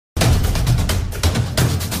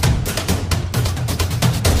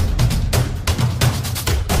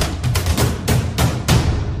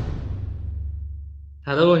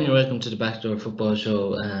Hello and you're welcome to the Backdoor Football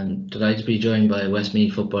Show. Delighted to be joined by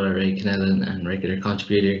Westmeath Footballer Ray Connellan and regular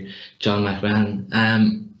contributor John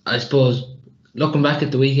McMahon. I suppose, looking back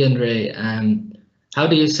at the weekend, Ray, how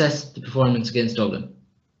do you assess the performance against Dublin?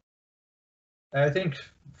 I think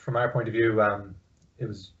from our point of view, it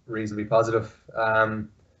was reasonably positive. Dublin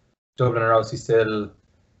are obviously still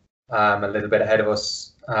a little bit ahead of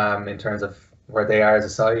us in terms of where they are as a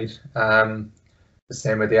side. The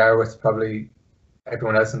same way they are with probably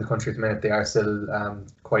everyone else in the country at the minute. They are still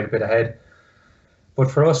quite a bit ahead.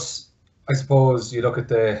 But for us, I suppose you look at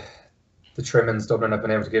the trimmings Dublin have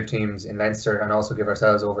been able to give teams in Leinster and also give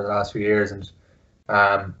ourselves over the last few years, and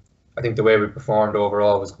I think the way we performed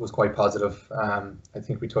overall was quite positive. I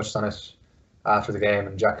think we touched on it after the game,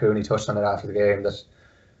 and Jack Cooney touched on it after the game, that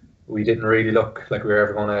we didn't really look like we were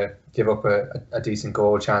ever going to give up a decent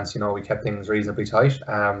goal chance. You know, we kept things reasonably tight.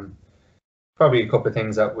 Probably a couple of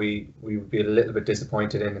things that we would be a little bit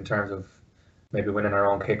disappointed in terms of maybe winning our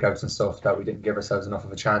own kickouts and stuff, that we didn't give ourselves enough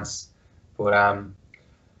of a chance. But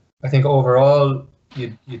I think overall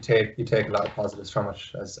you take a lot of positives from it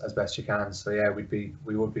as best you can. So yeah, we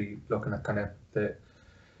would be looking at kind of the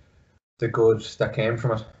good that came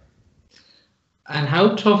from it. And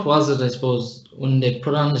how tough was it, I suppose, when they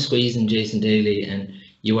put on the squeeze in Jason Daly and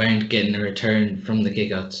you weren't getting a return from the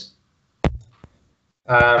kickouts?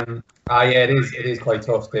 Yeah, it is quite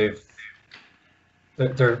tough. They're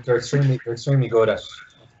extremely good at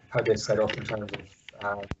how they set up in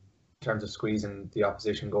terms of squeezing the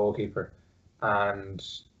opposition goalkeeper, and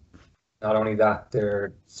not only that,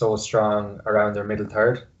 they're so strong around their middle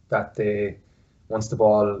third that they, once the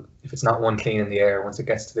ball, if it's not one clean in the air, once it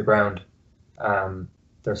gets to the ground,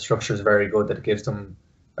 their structure is very good, that it gives them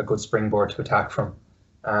a good springboard to attack from.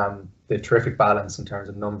 They have terrific balance in terms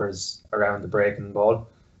of numbers around the breaking ball.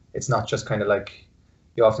 It's not just kind of like,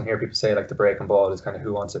 you often hear people say like the breaking ball is kind of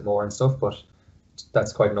who wants it more and stuff, but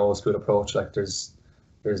that's quite an old school approach. Like there's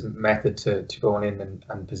method to going in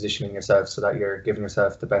and positioning yourself so that you're giving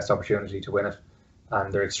yourself the best opportunity to win it,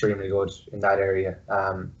 and they're extremely good in that area.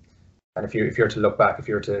 And if you were to look back, if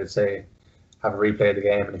you were to say have a replay of the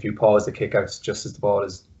game, and if you pause the kickouts just as the ball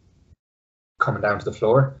is coming down to the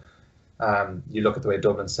floor, you look at the way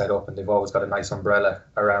Dublin's set up, and they've always got a nice umbrella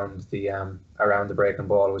around the breaking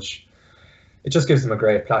ball, which it just gives them a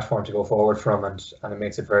great platform to go forward from, and it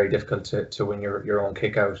makes it very difficult to win your own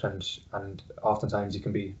kick out, and oftentimes you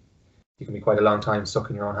can be quite a long time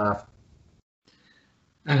stuck in your own half.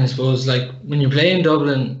 And I suppose, like, when you're playing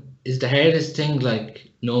Dublin, is the hardest thing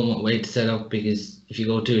like knowing what way to set up, because if you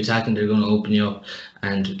go to attacking, they're going to open you up,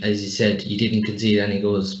 and as you said, you didn't concede any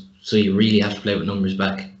goals, so you really have to play with numbers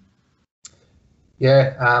back.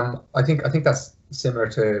 Yeah, I think that's similar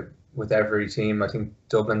to with every team. I think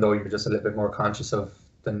Dublin, though, you're just a little bit more conscious of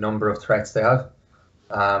the number of threats they have.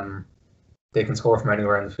 They can score from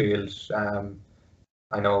anywhere in the field.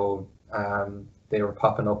 I know they were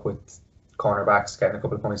popping up with cornerbacks getting a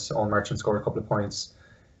couple of points. Owen Merchant scored a couple of points.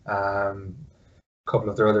 A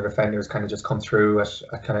couple of their other defenders kind of just come through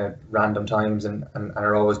at kind of random times and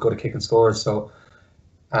are always good at kicking scores. So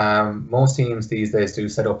most teams these days do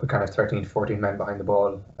set up a kind of 13 to 14 men behind the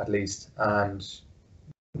ball at least, and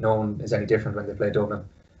no one is any different when they play Dublin.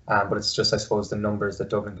 But it's just, I suppose, the numbers that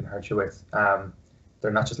Dublin can hurt you with.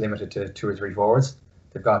 They're not just limited to 2 or 3 forwards.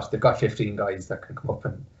 They've got 15 guys that can come up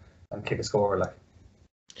and kick a score. Like.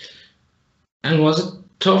 And was it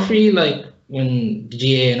tough for you, like when the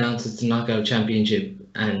GA announced it's the knockout championship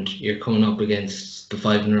and you're coming up against the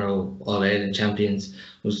 5-in-a-row All-Ireland champions?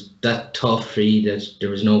 Was that tough for you that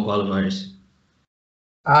there was no qualifiers?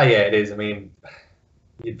 Yeah, it is. I mean,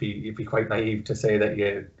 you'd be quite naive to say that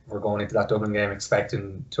you were going into that Dublin game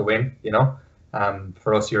expecting to win. You know,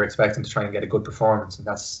 for us, you're expecting to try and get a good performance, and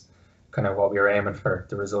that's kind of what we were aiming for.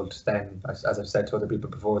 The result, then, as I've said to other people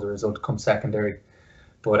before, the result comes secondary.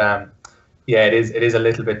 But yeah, it is a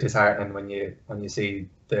little bit disheartening when you see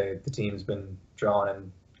the team's been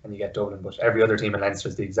drawn and you get Dublin, but every other team in Leinster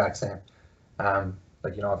is the exact same.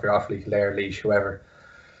 Like, you know, if you're Offaly, Kildare, Laois, whoever,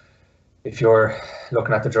 if you're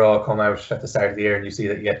looking at the draw come out at the start of the year and you see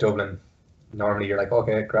that you get Dublin, normally you're like,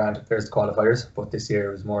 okay, grand, there's the qualifiers. But this year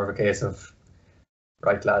it was more of a case of,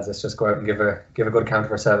 right, lads, let's just go out and give a good account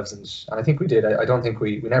of ourselves, and I think we did. I don't think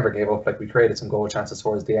we never gave up. Like, we created some goal chances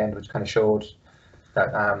towards the end, which kind of showed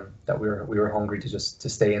that that we were hungry to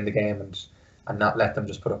stay in the game and not let them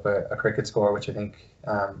just put up a cricket score, which I think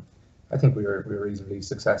we were reasonably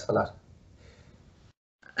successful at.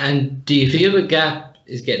 And do you feel the gap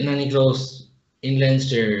is getting any close in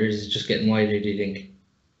Leinster, or is it just getting wider, do you think?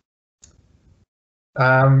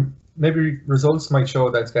 Maybe results might show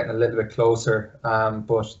that it's getting a little bit closer,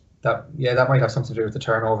 but that might have something to do with the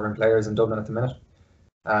turnover in players in Dublin at the minute.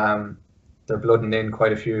 They're blooding in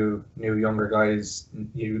quite a few new younger guys,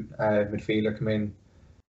 new midfielder come in.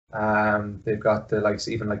 They've got the likes,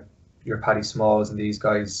 even like your Paddy Smalls, and these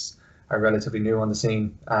guys are relatively new on the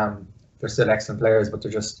scene. They're still excellent players, but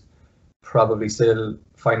they're just probably still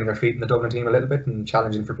finding their feet in the Dublin team a little bit and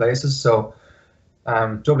challenging for places. So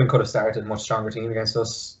Dublin could have started a much stronger team against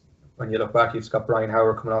us. When you look back, you've got Brian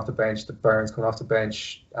Howard coming off the bench, the Burns coming off the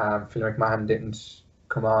bench, Phil McMahon didn't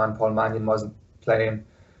come on, Paul Mannion wasn't playing.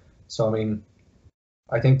 So, I mean,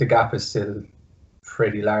 I think the gap is still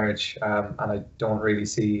pretty large, and I don't really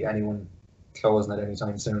see anyone closing it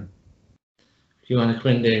anytime soon. Do you want to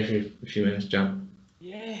come in there for a few minutes, John?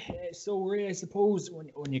 Yeah, so Ray, I suppose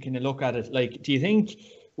when you kind of look at it, like, do you think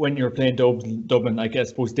when you're playing Dublin, like, I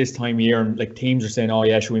suppose this time of year, and like teams are saying, oh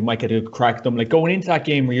yeah, sure, we might get a crack at them, like going into that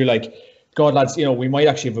game where you're like, God lads, we might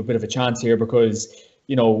actually have a bit of a chance here because,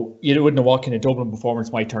 you wouldn't know what kind of Dublin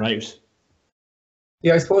performance might turn out.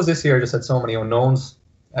 Yeah, I suppose this year just had so many unknowns.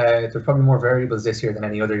 There's probably more variables this year than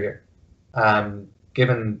any other year.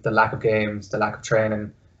 Given the lack of games, the lack of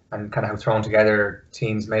training, and kind of how thrown together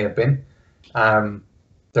teams may have been,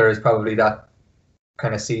 there is probably that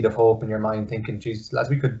kind of seed of hope in your mind, thinking, "Geez, lads,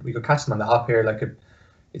 we could catch them on the hop here." Like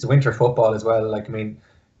it's winter football as well. Like, I mean,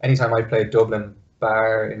 anytime I played Dublin,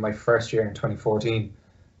 bar in my first year in 2014,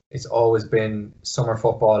 it's always been summer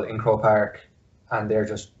football in Croke Park, and they're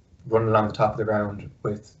just running along the top of the ground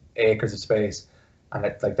with acres of space, and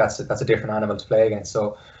that's a different animal to play against.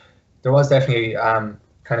 So there was definitely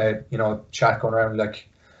kind of chat going around, like,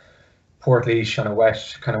 Portlaoise on a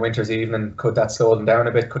wet kind of winter's evening, could that slow them down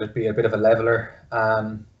a bit? Could it be a bit of a leveler?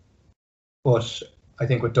 But I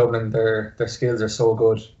think with Dublin, their skills are so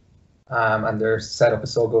good, and their setup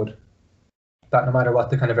is so good that no matter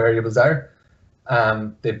what the kind of variables are,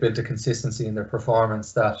 they've built a consistency in their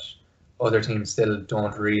performance that other teams still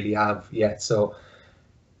don't really have yet. So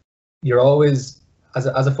you're always, as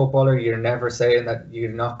a footballer, you're never saying that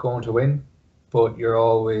you're not going to win, but you're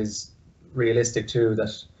always realistic too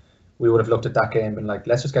that we would have looked at that game and been like,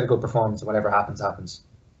 let's just get a good performance and whatever happens, happens.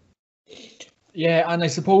 Yeah, and I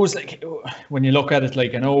suppose, like, when you look at it,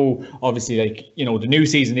 like, I know obviously, like, the new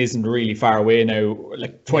season isn't really far away now,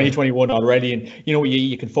 like 2021 already, and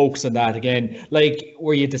you can focus on that again. Like,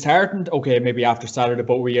 were you disheartened? Okay, maybe after Saturday,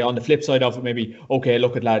 but were you on the flip side of it, maybe, okay,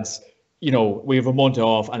 look at lads, we have a month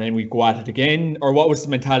off and then we go at it again? Or what was the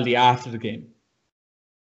mentality after the game?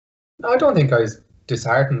 No, I don't think I was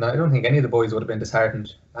disheartened. I don't think any of the boys would have been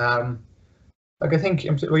disheartened. Like, I think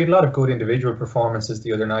we had a lot of good individual performances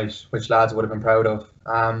the other night, which lads would have been proud of.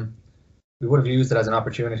 We would have used it as an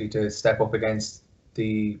opportunity to step up against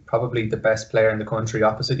probably the best player in the country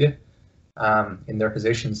opposite you, in their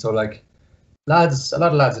position. So, like, a lot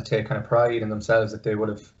of lads that take kind of pride in themselves, that they would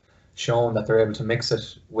have shown that they're able to mix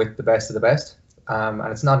it with the best of the best. And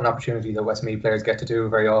it's not an opportunity that Westmeath players get to do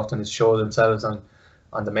very often, is show themselves on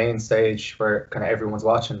the main stage where kind of everyone's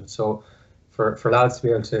watching. So for lads to be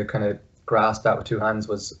able to kind of grasp that with two hands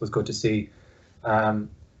was good to see. In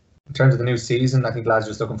terms of the new season, I think lads are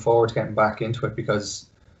just looking forward to getting back into it, because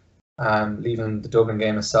leaving the Dublin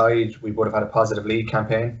game aside, we would have had a positive league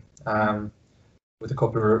campaign, with a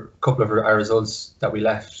couple of our results that we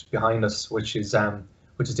left behind us, which is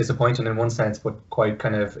disappointing in one sense, but quite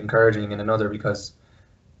kind of encouraging in another, because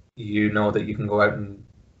that you can go out and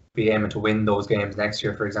be aiming to win those games next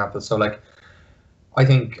year, for example. So, like, I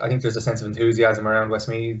think there's a sense of enthusiasm around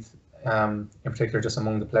Westmeath, in particular just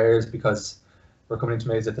among the players, because we're coming into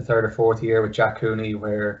maybe the third or fourth year with Jack Cooney,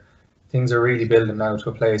 where things are really building now to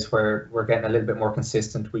a place where we're getting a little bit more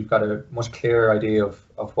consistent. We've got a much clearer idea of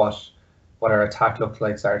what our attack looks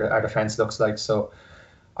like, our defence looks like. So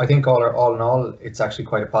I think all in all, it's actually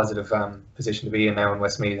quite a positive position to be in now in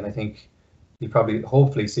Westmeath, and I think you probably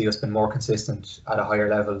hopefully see us been more consistent at a higher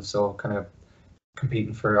level, so kind of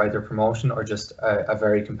competing for either promotion or just a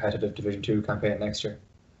very competitive Division 2 campaign next year.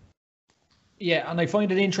 Yeah, and I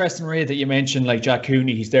find it interesting, Ray, that you mentioned, like, Jack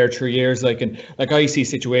Cooney, he's there 3 years, and I see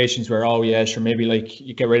situations where, oh yeah, sure, maybe like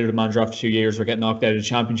you get rid of the manager after 2 years or get knocked out of the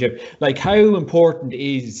championship. Like, how important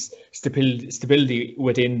is stability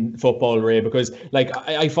within football, Ray? Because, like,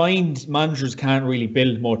 I find managers can't really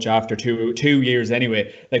build much after two years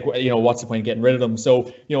anyway. Like, what's the point of getting rid of them?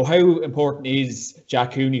 So, how important is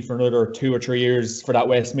Jack Cooney for another 2 or 3 years for that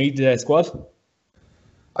Westmeath squad?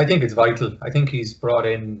 I think it's vital. I think he's brought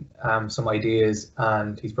in some ideas,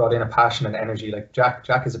 and he's brought in a passion and energy. Like, Jack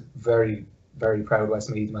is a very, very proud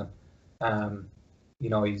Westmeath man.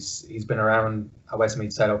 He's been around a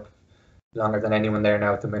Westmeath setup longer than anyone there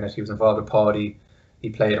now at the minute. He was involved with Paddy. He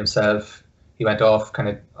played himself. he went off, kind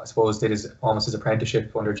of, I suppose, did almost his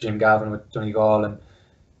apprenticeship under Jim Gavin with Donegal and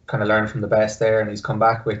kind of learned from the best there. And he's come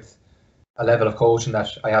back with a level of coaching that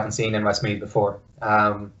I haven't seen in Westmeath before.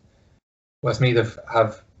 Westmeath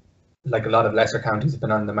have, like a lot of lesser counties, have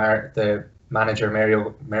been on the manager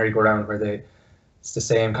merry-go-round, where it's the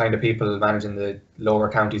same kind of people managing the lower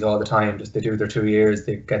counties all the time. Just they do their 2 years,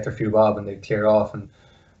 they get their few bob, and they clear off. And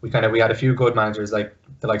we had a few good managers, like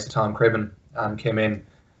the likes of Tom Cribben, came in,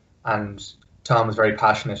 and Tom was very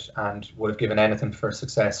passionate and would have given anything for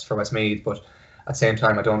success for Westmeath. But at the same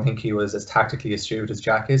time, I don't think he was as tactically astute as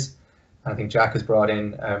Jack is. And I think Jack has brought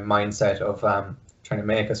in a mindset of trying to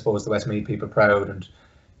make, I suppose, the Westmeath people proud. And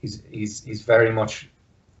he's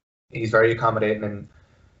very accommodating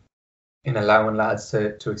in allowing lads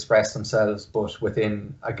to express themselves, but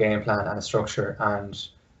within a game plan and a structure. And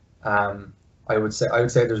I would say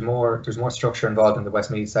there's more structure involved in the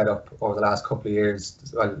Westmeath setup over the last couple of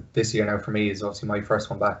years. Well, this year now for me is obviously my first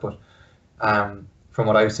one back, but from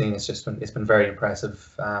what I've seen, it's been very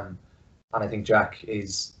impressive. And I think Jack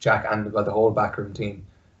and the whole backroom team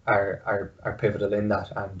are pivotal in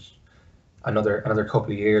that. And another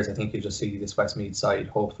couple of years, I think you'll just see this Westmeath side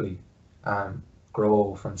hopefully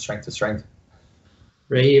grow from strength to strength.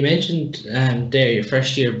 Ray, you mentioned there your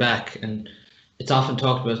first year back, and it's often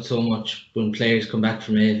talked about so much when players come back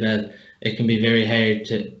from AFL. It can be very hard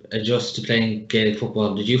to adjust to playing Gaelic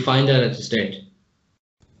football. Did you find that at the start?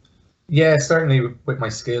 Yeah, certainly with my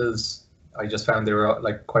skills, I just found they were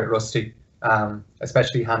like quite rusty,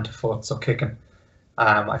 especially hand to foot, so kicking.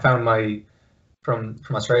 I found from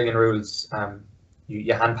Australian rules,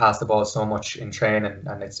 you hand pass the ball so much in training,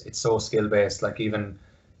 and it's so skill based. Like even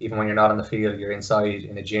when you're not on the field, you're inside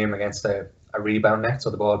in a gym against a rebound net, so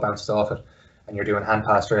the ball bounces off it, and you're doing hand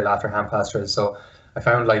pass drill after hand pass drill. So I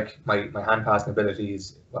found like my hand passing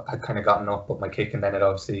abilities had kind of gotten up, but my kicking then it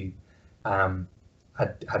obviously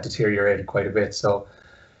had deteriorated quite a bit. So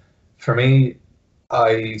for me,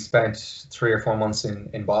 I spent 3 or 4 months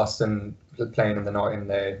in Boston playing in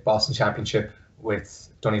the Boston Championship with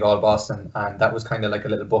Donegal Boston, and that was kind of like a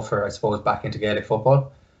little buffer, I suppose, back into Gaelic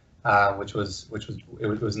football, which was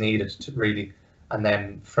needed to really. And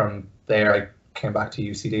then from there, I came back to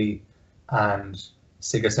UCD, and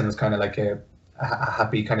Sigerson was kind of like a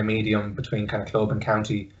happy kind of medium between kind of club and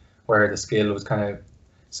county, where the skill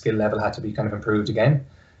level had to be kind of improved again.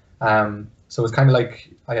 So it was kind of like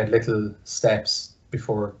I had little steps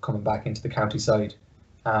before coming back into the county side.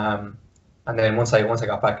 And then once I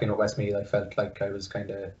got back in at Westmeath, I felt like I was kind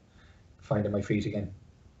of finding my feet again.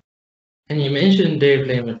 And you mentioned there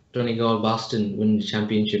playing with Donegal Boston, winning the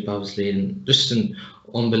championship, obviously, and just an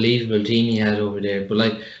unbelievable team you had over there. But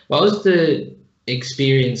like, what was the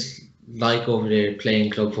experience like over there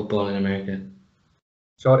playing club football in America?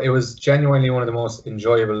 So it was genuinely one of the most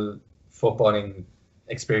enjoyable footballing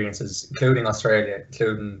experiences, including Australia,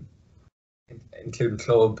 including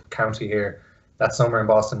club, county here. That summer in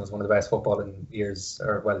Boston was one of the best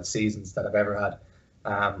footballing seasons that I've ever had.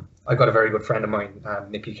 I've got a very good friend of mine,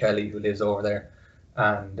 Nicky Kelly, who lives over there,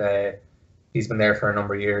 and he's been there for a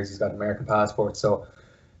number of years. He's got an American passport, so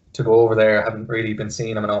to go over there, I haven't really been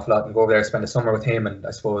seeing him an awful lot, and go over there, spend a summer with him, and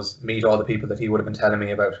I suppose meet all the people that he would have been telling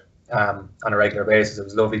me about on a regular basis. It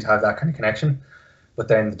was lovely to have that kind of connection. But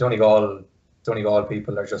then the Donegal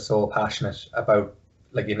people are just so passionate about,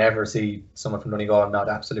 like, you never see someone from Donegal not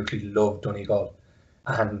absolutely love Donegal,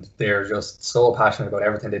 and they're just so passionate about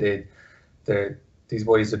everything they did. These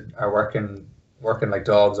boys are working like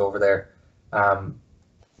dogs over there,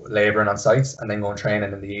 labouring on sites and then going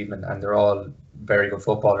training in the evening, and they're all very good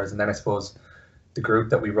footballers. And then I suppose the group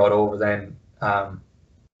that we brought over then,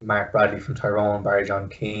 Mark Bradley from Tyrone, Barry John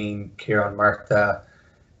Keane, Kieran Murtha,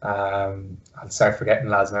 I'll start forgetting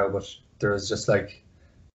lads now, but there was just like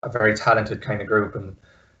a very talented kind of group. And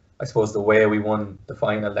I suppose the way we won the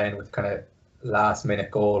final then with kind of last minute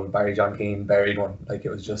goal, Barry John Keane buried one, like it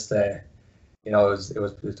was just it was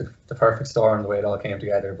the perfect storm, the way it all came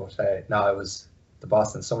together. But it was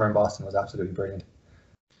the summer in Boston was absolutely brilliant.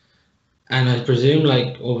 And I presume,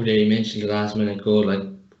 like, over there, you mentioned the last minute goal, like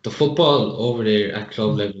the football over there at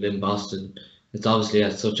club level in Boston, it's obviously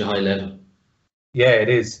at such a high level. Yeah, it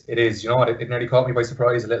is. You know what? It nearly caught me by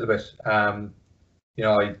surprise a little bit. I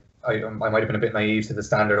might have been a bit naive to the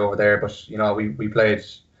standard over there, but we played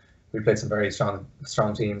some very strong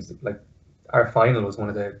teams. Like our final was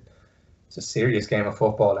it's a serious game of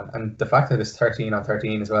football, and the fact that it's 13 on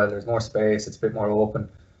 13 as well, there's more space, it's a bit more open.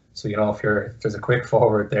 So if there's a quick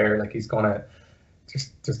forward there, like he's gonna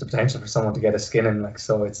just the potential for someone to get a skin in, like,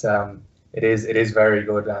 so it is very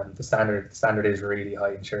good. The standard is really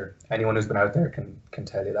high, and sure, anyone who's been out there can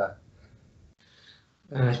tell you that.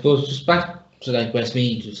 And I suppose just back So like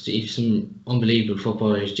Westmeath, just you've some unbelievable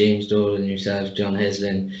footballers, James Dolan, yourself, John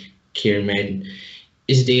Heslin, Kieran Maiden.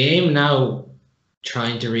 Is the aim now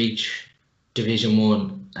trying to reach Division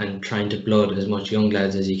 1 and trying to blood as much young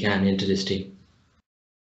lads as you can into this team?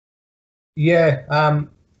 Yeah,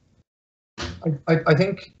 I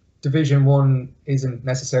think Division 1 isn't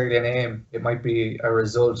necessarily an aim. It might be a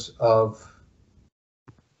result of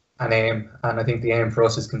an aim, and I think the aim for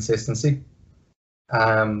us is consistency.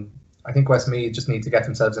 I think Westmeath just need to get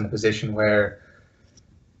themselves in a position where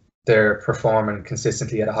they're performing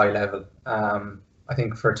consistently at a high level. I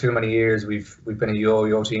think for too many years we've been a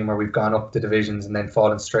yo-yo team where we've gone up the divisions and then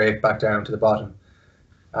fallen straight back down to the bottom.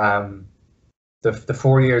 The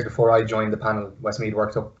 4 years before I joined the panel, Westmeath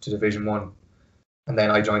worked up to Division 1, and then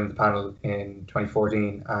I joined the panel in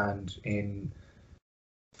 2014, and in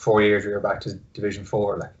 4 years we were back to Division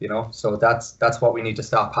 4. Like, you know, so that's what we need to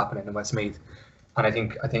stop happening in Westmeath. And I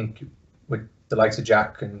think with the likes of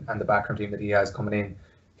Jack and the background team that he has coming in,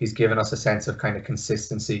 he's given us a sense of kind of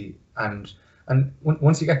consistency, and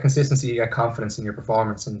once you get consistency, you get confidence in your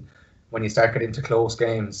performance. And when you start getting into close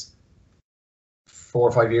games, 4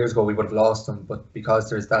 or 5 years ago we would have lost them, but because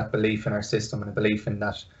there's that belief in our system and a belief in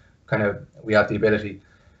that kind of we have the ability,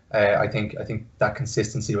 I think that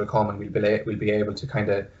consistency will come, and we'll be able to kind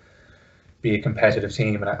of be a competitive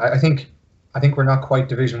team. And I think we're not quite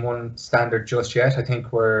Division 1 standard just yet. I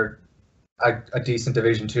think we're a decent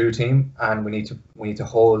Division 2 team, and we need to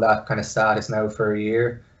hold that kind of status now for a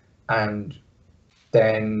year, and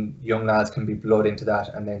then young lads can be blood into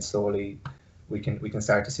that, and then slowly we can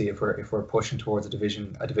start to see if we're pushing towards a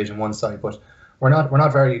Division 1 side. But we're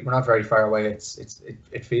not very far away.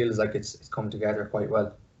 It feels like it's come together quite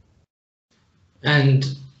well.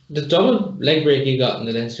 And the double leg break you got in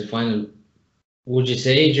the Leinster final, would you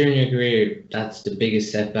say during your career that's the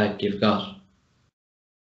biggest setback you've got?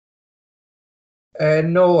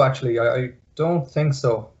 No, actually, I don't think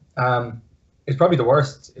so. It's probably the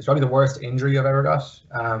worst. It's probably the worst injury I've ever got.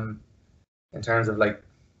 In terms of, like,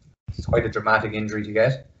 it's quite a dramatic injury to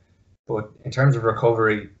get, but in terms of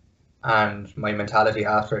recovery and my mentality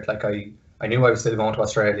after it, like I knew I was still going to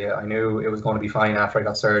Australia. I knew it was going to be fine after I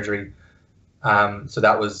got surgery. So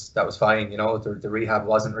that was fine. You know, the rehab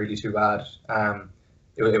wasn't really too bad.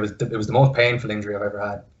 It was the most painful injury I've ever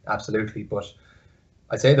had, absolutely. But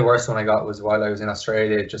I'd say the worst one I got was while I was in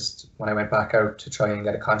Australia, just when I went back out to try and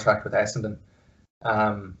get a contract with Essendon.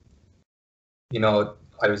 You know,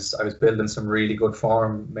 I was building some really good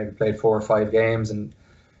form, maybe played 4 or 5 games and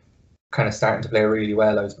kind of starting to play really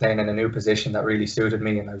well. I was playing in a new position that really suited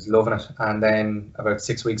me, and I was loving it. And then about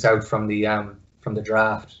 6 weeks out from the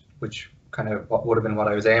draft, which kind of would have been what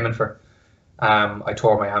I was aiming for, I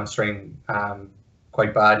tore my hamstring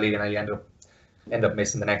quite badly, and I end up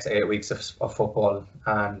missing the next 8 weeks of football.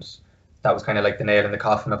 And that was kind of like the nail in the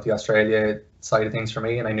coffin of the Australia side of things for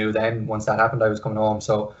me. And I knew then once that happened I was coming home.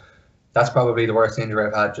 So that's probably the worst injury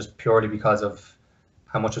I've had, just purely because of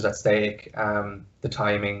how much was at stake, the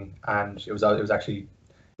timing, and it was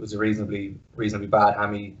a reasonably bad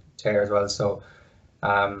hammy tear as well. So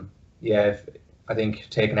yeah, I think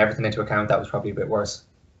taking everything into account, that was probably a bit worse.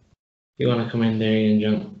 You want to come in there, Ian,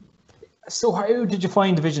 John? So how did you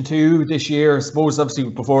find Division 2 this year? I suppose obviously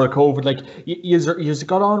before COVID, like you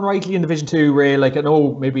got on rightly in Division 2, Ray. Like, I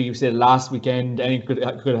know maybe you said last weekend anything could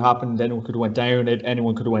have happened, anyone could have went down,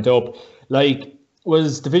 anyone could have went up. Like,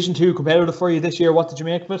 was Division 2 competitive for you this year? What did you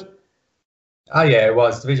make of it? Yeah, it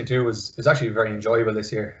was. Division 2 was actually very enjoyable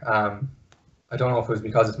this year. I don't know if it was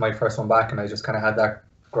because it's my first one back and I just kind of had that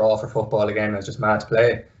growl for football again. I was just mad to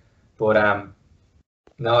play. But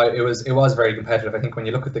no, it was very competitive. I think when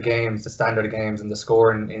you look at the games, the standard of games and the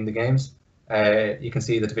score in the games, you can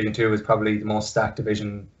see that Division 2 is probably the most stacked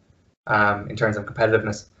division in terms of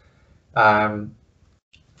competitiveness.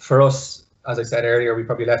 For us, as I said earlier, we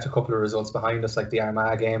probably left a couple of results behind us, like the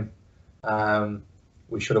Armagh game.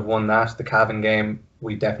 We should have won that. The Cavan game,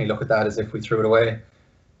 we definitely look at that as if we threw it away.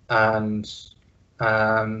 And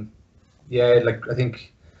yeah, like, I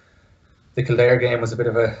think the Kildare game was a bit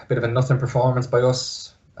of a nothing performance by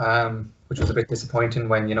us, which was a bit disappointing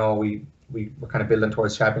when, you know, we were kind of building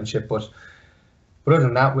towards championship. But other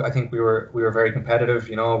than that, I think we were very competitive.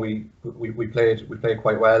 You know, we played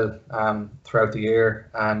quite well throughout the year,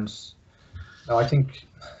 and no, I think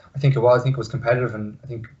it was competitive, and I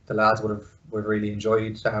think the lads would have really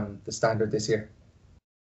enjoyed the standard this year.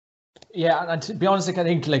 Yeah, and to be honest, like, I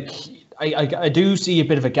think, like, I do see a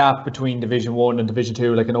bit of a gap between Division 1 and Division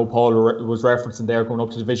 2. Like, I know Paul was referencing there going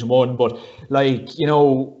up to Division 1, but, like, you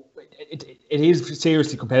know, it is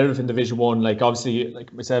seriously competitive in Division 1. Like, obviously,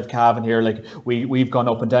 like myself, Cavan here, like, we've gone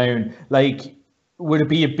up and down. Like, would it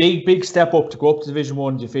be a big step up to go up to Division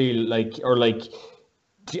 1, do you feel like, or like,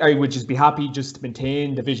 I would just be happy just to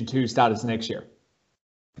maintain Division 2 status next year?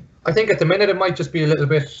 I think at the minute it might just be a little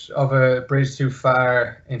bit of a bridge too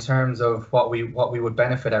far in terms of what we would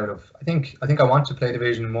benefit out of. I think I want to play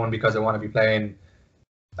Division 1 because I want to be playing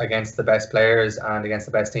against the best players and against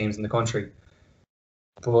the best teams in the country.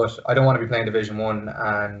 But I don't want to be playing Division 1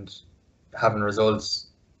 and having results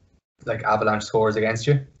like avalanche scores against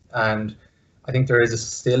you. And I think there is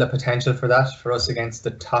still a potential for that for us against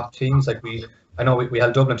the top teams. Like I know we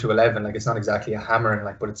held Dublin to 11. Like, it's not exactly a hammering,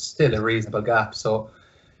 like, but it's still a reasonable gap. So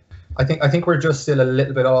I think we're just still a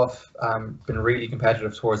little bit off. Been really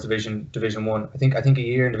competitive towards Division 1. I think a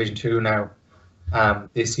year in Division 2 now,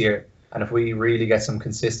 this year. And if we really get some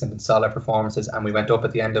consistent and solid performances, and we went up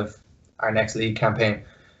at the end of our next league campaign,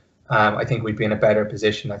 I think we'd be in a better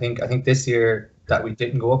position. I think this year that we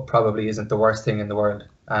didn't go up probably isn't the worst thing in the world.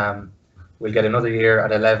 We'll get another year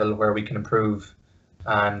at a level where we can improve,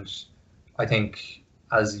 and I think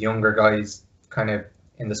as younger guys kind of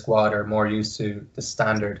in the squad are more used to the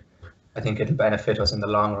standard, I think it'll benefit us in the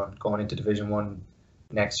long run going into Division 1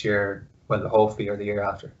 next year, well, hopefully, or the year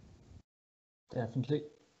after. Definitely.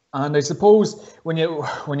 And I suppose when you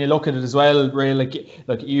look at it as well, Ray, like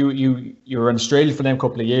you were in Australia for them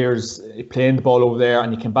couple of years, playing the ball over there,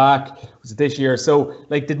 and you came back. Was it this year? So,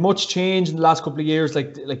 like, did much change in the last couple of years?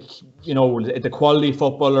 Like you know, the quality of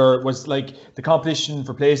football, or was like the competition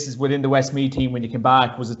for places within the Westmeath team when you came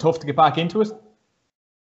back? Was it tough to get back into it?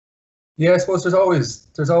 Yeah, I suppose there's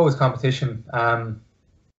always competition.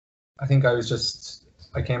 I think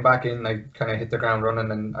I came back in, I kind of hit the ground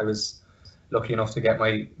running, and I was lucky enough to get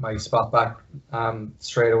my spot back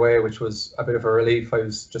straight away, which was a bit of a relief. I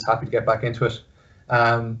was just happy to get back into it.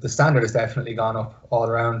 The standard has definitely gone up all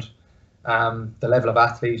around. The level of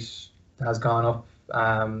athlete has gone up.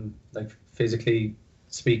 Like, physically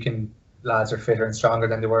speaking, lads are fitter and stronger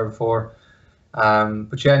than they were before.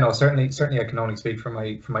 But yeah, no, certainly I can only speak for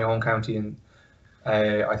my own county, and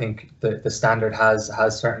I think the standard has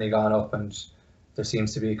certainly gone up, and there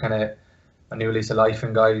seems to be kind of a new lease of life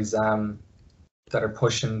in guys that are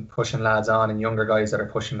pushing lads on, and younger guys that are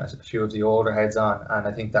pushing a few of the older heads on. And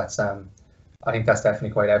I think that's definitely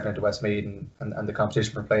quite evident at Westmeath, and the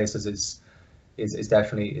competition for places is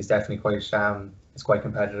definitely quite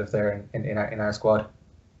competitive there in our squad.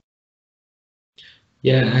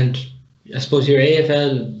 Yeah, and I suppose your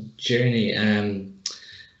AFL journey,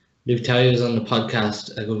 Luke Talia was on the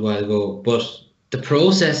podcast a good while ago, but the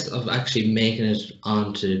process of actually making it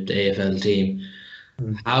onto the AFL team,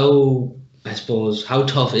 how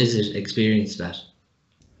tough is it experience that?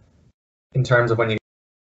 In terms of when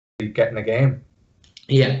you get in a game?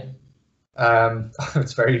 Yeah.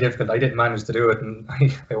 It's very difficult. I didn't manage to do it, and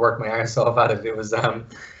I worked my arse off at it. It was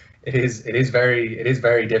it is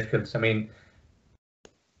very difficult. I mean,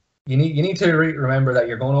 you need to remember that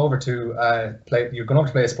you're going over to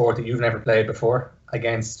play a sport that you've never played before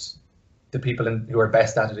against the people who are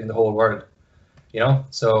best at it in the whole world. You know,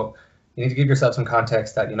 so you need to give yourself some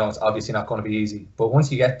context that, you know, it's obviously not going to be easy. But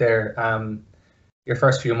once you get there, your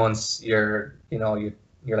first few months, you're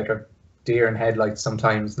like a deer in headlights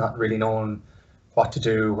sometimes, not really knowing what to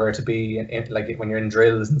do, where to be, like when you're in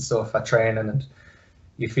drills and stuff at training, and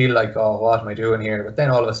you feel like, oh, what am I doing here? But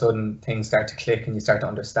then all of a sudden things start to click and you start to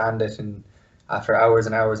understand it, and after hours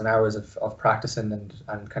and hours and hours of practicing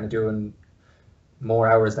and kind of doing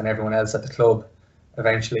more hours than everyone else at the club,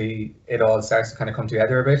 eventually it all starts to kind of come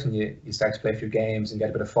together a bit, and you start to play a few games and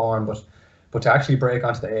get a bit of form. But to actually break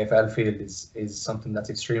onto the AFL field is something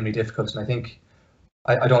that's extremely difficult. And I think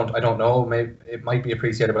I don't know, maybe it might be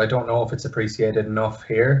appreciated, but I don't know if it's appreciated enough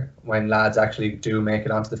here when lads actually do make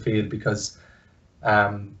it onto the field, because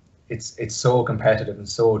it's so competitive and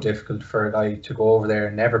so difficult for a guy to go over there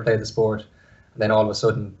and never play the sport, and then all of a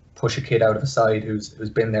sudden push a kid out of a side who's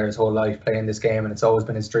been there his whole life playing this game, and it's always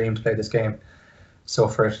been his dream to play this game. So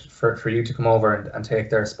for you to come over and take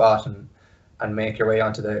their spot and make your way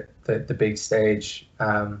onto the big stage,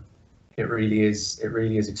 it really is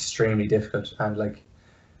extremely difficult. And, like,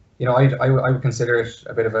 you know, I would consider it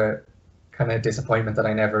a bit of a kind of disappointment that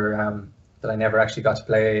I never actually got to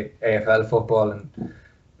play AFL football,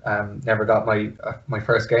 and never got my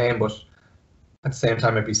first game. But at the same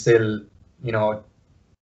time, I'd be still, you know,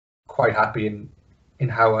 quite happy in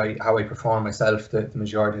how I perform myself the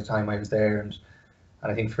majority of the time I was there. And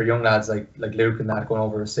I think for young lads like Luke and that going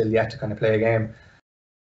over still yet to kind of play a game,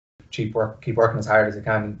 keep working as hard as they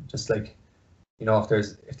can. Just, like, you know, if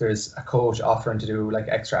there's a coach offering to do like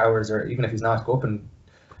extra hours, or even if he's not, go up and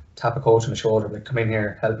tap a coach on the shoulder, like, come in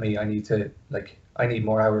here, help me. I need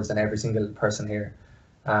more hours than every single person here.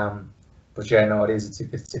 but yeah, no, it's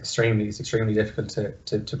extremely difficult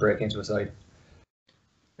to break into a side.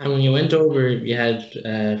 And when you went over, you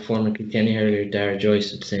had former Kilkenny hurler Dara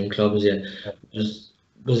Joyce at the same club as you.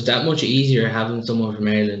 Was that much easier having someone from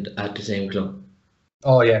Ireland at the same club?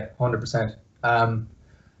 Oh yeah, 100%.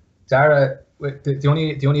 Dara, the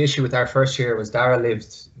only issue with our first year was Dara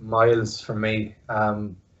lived miles from me.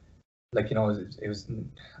 Like, you know, it was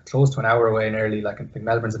close to an hour away nearly. Like, I think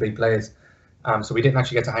Melbourne's a big place. So we didn't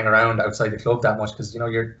actually get to hang around outside the club that much because, you know,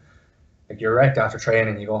 you're wrecked after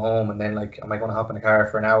training, you go home, and then like, am I going to hop in the car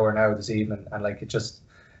for an hour now this evening? And like, it just,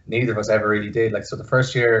 neither of us ever really did. Like, so the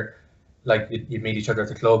first year, like, you'd meet each other at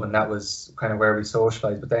the club, and that was kind of where we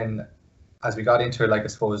socialised. But then as we got into, like, I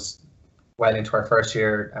suppose, well into our first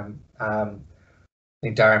year, I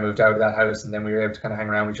think Dara moved out of that house, and then we were able to kind of hang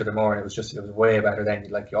around with each other more, and it was way better then.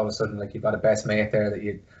 Like, all of a sudden, like, you've got a best mate there that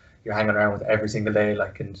you're hanging around with every single day,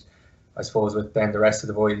 like. And I suppose with then the rest of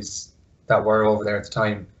the boys that were over there at the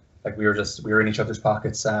time, like, we were in each other's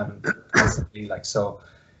pockets constantly, like. So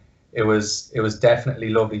it was definitely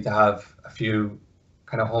lovely to have a few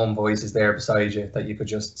kind of home voices there beside you that you could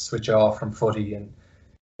just switch off from footy, and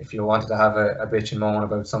if you wanted to have a bitch and moan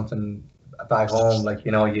about something back home, like,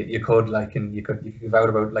 you know, you could, like, and you could give out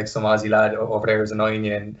about, like, some Aussie lad over there is annoying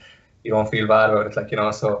you, and you don't feel bad about it, like, you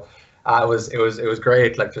know. So it was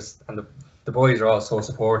great, like, just, and the boys are all so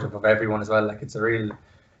supportive of everyone as well. Like, it's a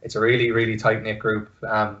really tight knit group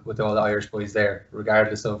with all the Irish boys there,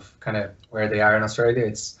 regardless of kind of where they are in Australia.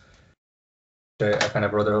 It's a kind of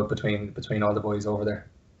brotherhood between all the boys over there.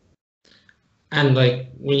 And like,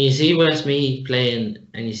 when you see Westmeath playing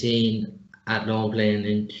and you see Athlone playing,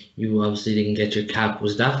 and you obviously didn't get your cap,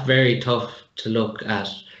 was that very tough to look at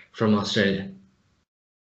from Australia?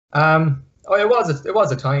 It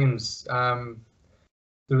was at times.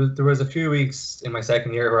 There was a few weeks in my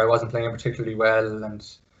second year where I wasn't playing particularly well,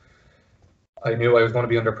 and I knew I was going to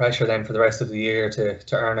be under pressure then for the rest of the year to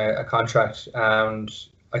earn a contract. And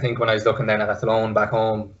I think when I was looking then at Athlone back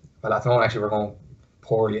home, well, Athlone actually were going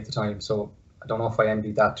poorly at the time, so I don't know if I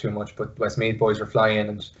envied that too much, but Westmeath boys were flying,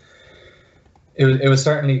 and it was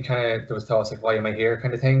certainly kind of, there was thoughts like, why am I here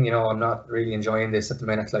kind of thing, you know. I'm not really enjoying this at the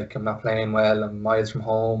minute, like, I'm not playing well, I'm miles from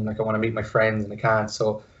home, like, I want to meet my friends and I can't.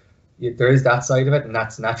 So there is that side of it, and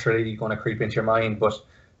that's naturally going to creep into your mind. But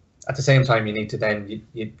at the same time, you need to then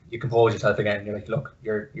you compose yourself again. You're like, look,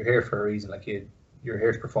 you're here for a reason. Like, you're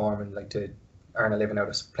here to perform and, like, to earn a living out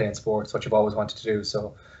of playing sports, what you've always wanted to do.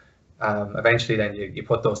 So eventually then you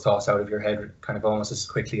put those thoughts out of your head kind of almost as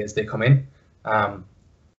quickly as they come in.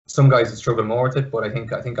 Some guys would struggle more with it, but I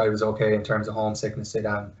think I was okay in terms of homesickness. It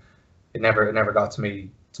never got to me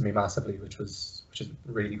massively, which is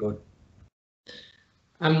really good.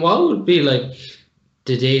 And what would be like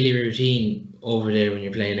the daily routine over there when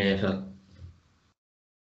you're playing AFL?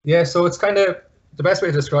 Yeah, so it's kind of, the best way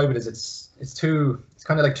to describe it is it's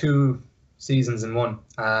kind of like two seasons in one.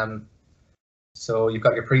 So you've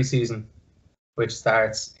got your pre-season, which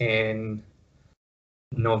starts in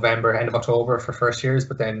November, end of October for first years,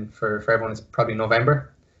 but then for everyone it's probably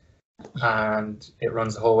November, and it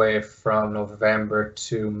runs the whole way from November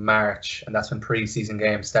to March, and that's when pre-season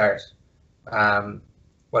games start.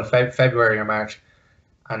 Well, February or March,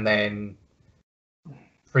 and then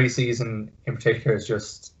pre-season in particular is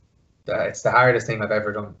just it's the hardest thing I've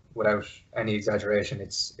ever done, without any exaggeration.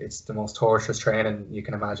 It's the most torturous training you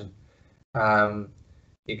can imagine.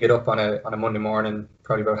 You get up on a Monday morning,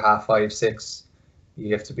 probably about 5:30, 6.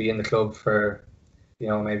 You have to be in the club for, you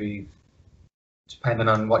know, maybe, depending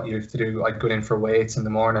on what you have to do, I'd go in for weights in the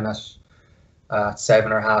morning at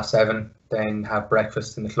 7 or 7:30, then have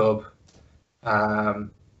breakfast in the club.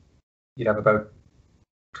 You'd have about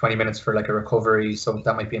 20 minutes for like a recovery, so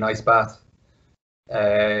that might be an ice bath.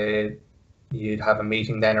 You'd have a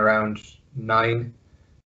meeting then around 9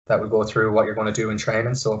 that would go through what you're going to do in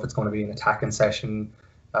training. So if it's going to be an attacking session,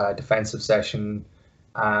 defensive session,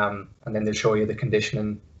 and then they'll show you the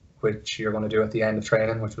conditioning which you're going to do at the end of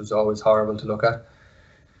training, which was always horrible to look at.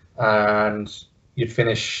 And you'd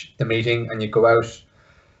finish the meeting and you'd go out,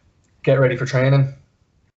 get ready for training,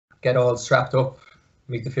 get all strapped up,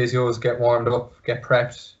 meet the physios, get warmed up, get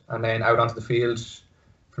prepped, and then out onto the field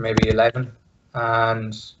for maybe 11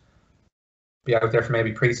 and be out there for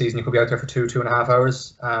maybe pre-season. You could be out there for 2.5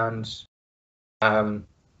 hours. And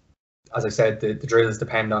as I said, the drills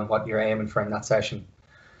depend on what you're aiming for in that session.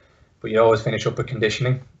 But you always finish up with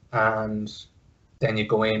conditioning, and then you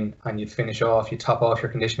go in and you finish off, you top off your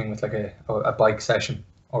conditioning with like a bike session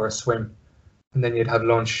or a swim. And then you'd have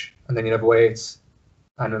lunch, and then you'd have weights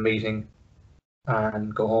and a meeting,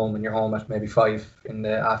 and go home, and you're home at maybe 5 in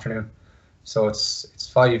the afternoon. So it's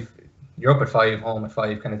 5, you're up at 5, home at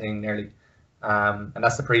 5 kind of thing nearly. and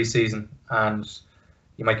that's the pre-season, and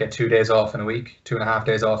you might get 2 days off in a week, 2.5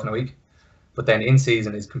 days off in a week. But then in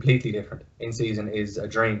season is completely different. In season is a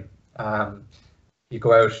dream. You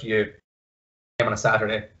go out, you game on a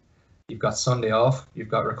Saturday, you've got Sunday off, you've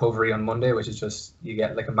got recovery on Monday, which is just, you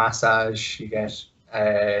get like a massage, you get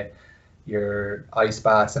your ice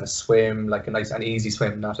baths and a swim, like a nice and easy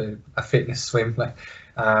swim, not a fitness swim. Like,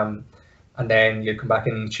 and then you come back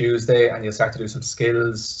in Tuesday and you'll start to do some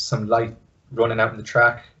skills, some light running out in the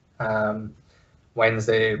track.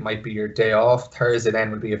 Wednesday might be your day off. Thursday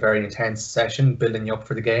then will be a very intense session, building you up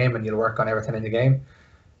for the game, and you'll work on everything in the game.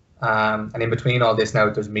 And in between all this now,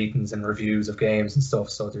 there's meetings and reviews of games and stuff.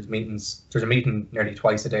 So there's meetings. There's a meeting nearly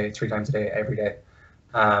twice a day, 3 times a day, every day.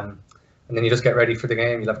 And then you just get ready for the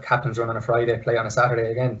game. You'll have captains run on a Friday, play on a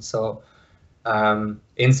Saturday again. So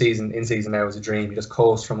in season now is a dream. You just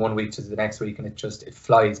coast from one week to the next week, and it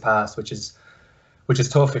flies past, which is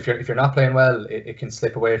tough. If you're not playing well, it can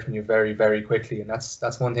slip away from you very, very quickly. And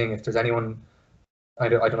that's one thing. If there's anyone, I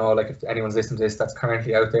don't know, like if anyone's listening to this that's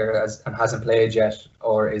currently out there and hasn't played yet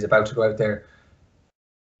or is about to go out there,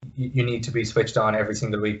 you need to be switched on every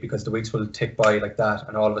single week, because the weeks will tick by like that,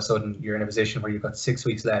 and all of a sudden you're in a position where you've got 6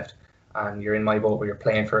 weeks left, and you're in my boat where you're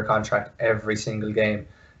playing for a contract every single game.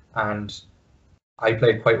 And I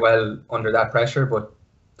played quite well under that pressure, but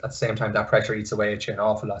at the same time that pressure eats away at you an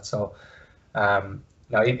awful lot. So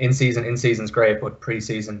now in season's great, but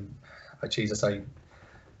pre-season, Jesus,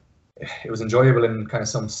 it was enjoyable in kind of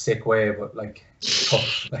some sick way, but like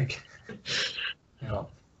tough, like, you know.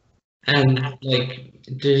 And like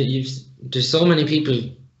there's so many people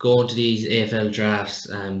going to these AFL drafts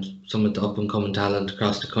and some of the up and coming talent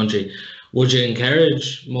across the country. Would you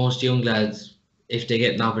encourage most young lads, if they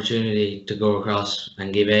get an opportunity, to go across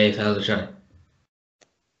and give AFL a try?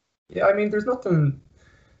 Yeah, I mean, there's nothing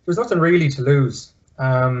really to lose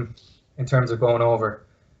in terms of going over.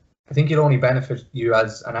 I think it'll only benefit you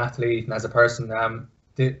as an athlete and as a person.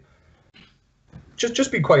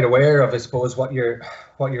 Just be quite aware of, I suppose, what you're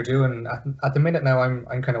doing. At the minute now, I'm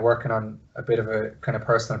kind of working on a bit of a kind of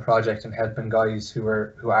personal project and helping guys who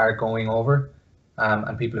are going over,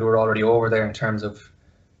 and people who are already over there, in terms of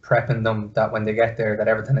prepping them that when they get there, that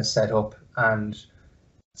everything is set up, and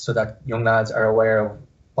so that young lads are aware of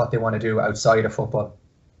what they want to do outside of football.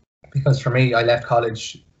 Because for me, I left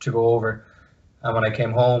college to go over, and when I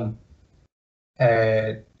came home,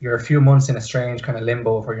 you're a few months in a strange kind of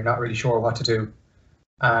limbo where you're not really sure what to do.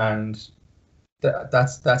 And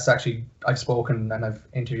that's actually, I've spoken and I've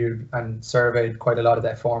interviewed and surveyed quite a lot of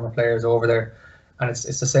their former players over there, and it's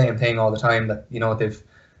the same thing all the time, that, you know,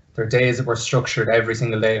 their days that were structured every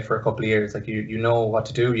single day for a couple of years. Like you know what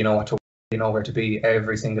to do, you know where to be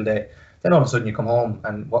every single day. Then all of a sudden you come home,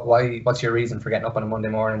 and what's your reason for getting up on a Monday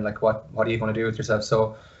morning? Like what are you going to do with yourself?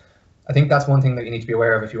 So I think that's one thing that you need to be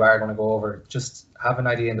aware of if you are going to go over. Just have an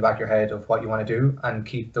idea in the back of your head of what you want to do, and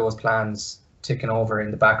keep those plans ticking over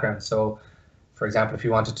in the background. So, for example, if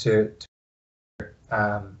you wanted to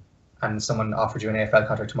and someone offered you an AFL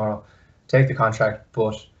contract tomorrow, take the contract,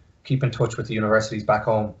 but keep in touch with the universities back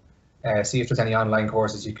home. See if there's any online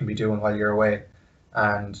courses you can be doing while you're away.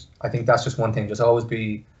 And I think that's just one thing. Just always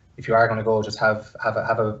be, if you are going to go, just have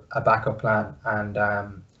a backup plan, and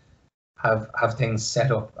have things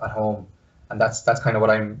set up at home. And that's kind of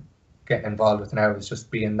what I'm getting involved with now, is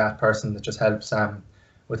just being that person that just helps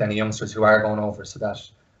with any youngsters who are going over, so that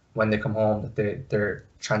when they come home, that their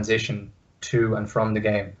transition to and from the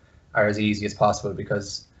game are as easy as possible,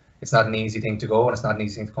 because it's not an easy thing to go and it's not an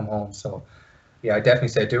easy thing to come home. So yeah, I definitely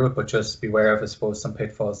say do it, but just beware of, I suppose, some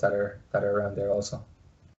pitfalls that are around there also.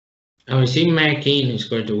 And we've seen Mark Keane, who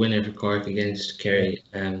scored the winner for Cork against Kerry,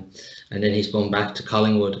 and then he's going back to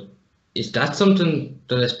Collingwood. Is that something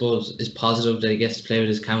that I suppose is positive, that he gets to play with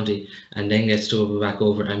his county and then gets to go back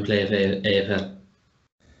over and play AFL?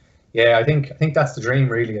 Yeah, I think that's the dream,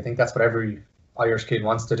 really. I think that's what every Irish kid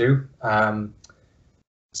wants to do.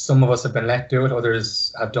 Some of us have been let do it,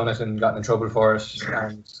 others have done it and gotten in trouble for it,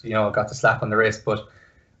 and got the slap on the wrist. But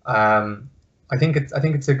I think it's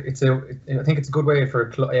a good way for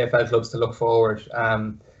AFL clubs to look forward,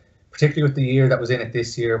 particularly with the year that was in it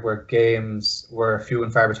this year, where games were few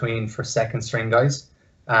and far between for second string guys.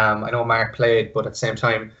 I know Mark played, but at the same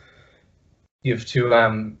time, you have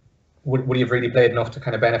to would you have really played enough to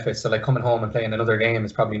kind of benefit? So like coming home and playing another game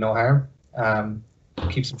is probably no harm.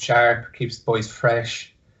 Keeps them sharp, keeps the boys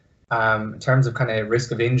fresh. In terms of kind of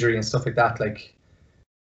risk of injury and stuff like that, like,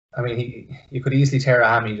 I mean, you could easily tear a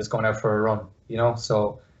hammy just going out for a run,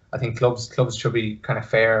 So I think clubs should be kind of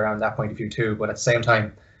fair around that point of view too. But at the same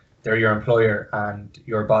time, they're your employer and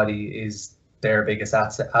your body is their biggest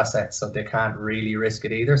asset, so they can't really risk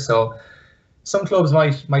it either. So some clubs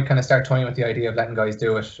might kind of start toying with the idea of letting guys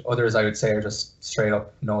do it. Others, I would say, are just straight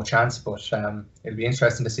up no chance. But it'll be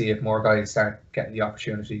interesting to see if more guys start getting the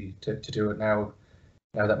opportunity to do it now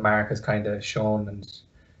that Mark has kind of shown and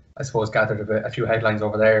I suppose gathered a few headlines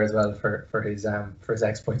over there as well for his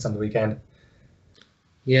exploits on the weekend.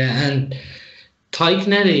 Yeah, and Ty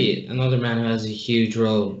Connelly, another man who has a huge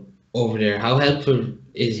role over there. How helpful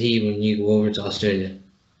is he when you go over to Australia?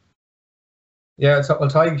 Yeah, well,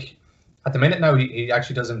 Ty, at the minute now, he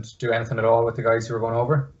actually doesn't do anything at all with the guys who are going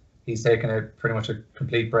over. He's taken pretty much a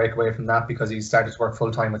complete break away from that because he's started to work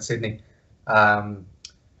full time with Sydney. I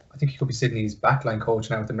think he could be Sydney's backline coach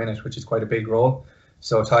now at the minute, which is quite a big role.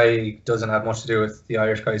 So Ty doesn't have much to do with the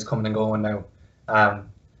Irish guys coming and going now.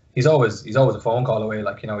 He's always a phone call away.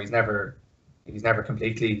 Like, he's never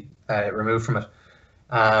completely removed from it.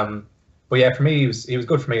 But yeah, for me, he was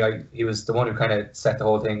good for me. He was the one who kind of set the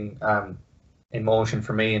whole thing in motion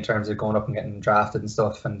for me in terms of going up and getting drafted and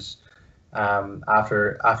stuff. And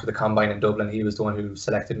after the combine in Dublin, he was the one who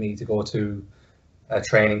selected me to go to a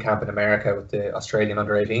training camp in America with the Australian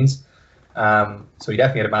under-18s. So he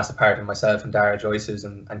definitely had a massive part in myself and Dara Joyce's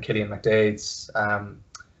and Killian McDade's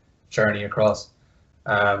journey across.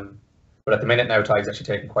 But at the minute now, Ty's actually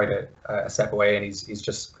taken quite a step away, and he's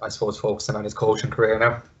just, I suppose, focusing on his coaching career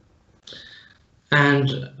now.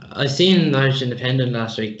 And I seen in the Irish Independent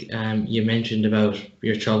last week, you mentioned about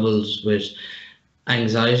your troubles with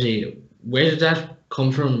anxiety. Where did that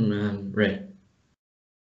come from, Ray?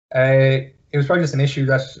 It was probably just an issue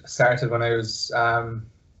that started when I was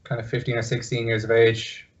kind of 15 or 16 years of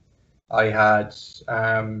age. I had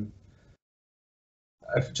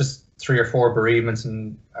just 3 or 4 bereavements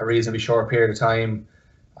in a reasonably short period of time,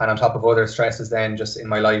 and on top of other stresses then just in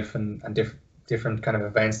my life and different kind of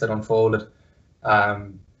events that unfolded.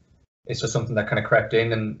 It's just something that kind of crept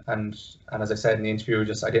in, and as I said in the interview,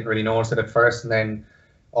 just I didn't really notice it at first, and then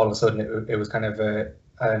all of a sudden it was kind of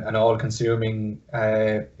an all-consuming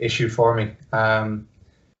issue for me.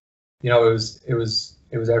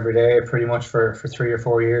 It was every day pretty much for 3 or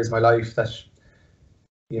 4 years of my life that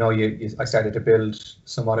I started to build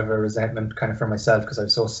somewhat of a resentment kind of for myself because I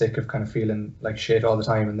was so sick of kind of feeling like shit all the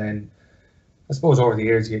time. And then I suppose over the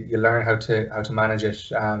years you learn how to manage it.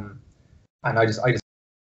 And I just like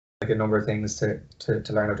a number of things to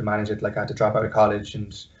learn how to manage it. Like I had to drop out of college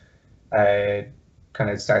and kind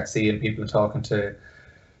of start seeing people and talking to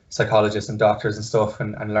psychologists and doctors and stuff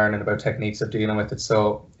and learning about techniques of dealing with it.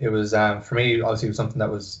 So it was for me obviously it was something that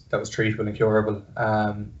was treatable and curable.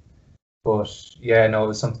 But yeah, no, it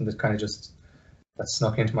was something that kind of just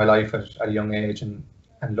snuck into my life at a young age, and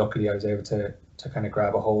luckily I was able to kind of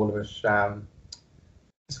grab a hold of it, I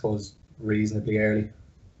suppose, reasonably early.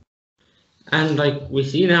 And like we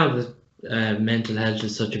see now that mental health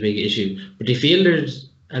is such a big issue, but do you feel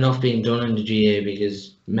there's enough being done in the GA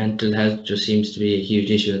because mental health just seems to be a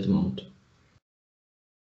huge issue at the moment?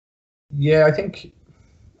 Yeah, I think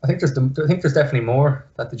there's definitely more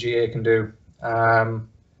that the GA can do.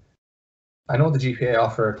 I know the GPA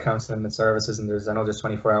offer counselling and services, and there's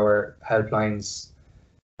 24-hour helplines.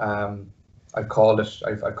 I've called the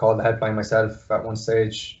helpline myself at one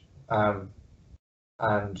stage, and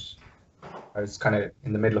I was kind of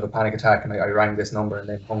in the middle of a panic attack, and I rang this number and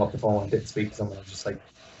then hung up the phone and didn't speak to someone. I was just like,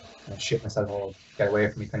 shit myself, oh, get away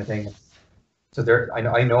from me kind of thing. So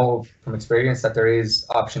I know from experience that there is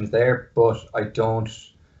options there, but I don't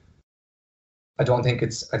think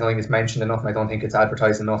it's mentioned enough, and I don't think it's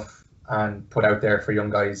advertised enough and put out there for young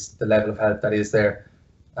guys, the level of help that is there.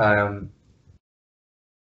 I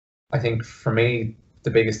think for me, the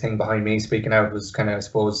biggest thing behind me speaking out was kind of, I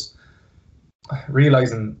suppose,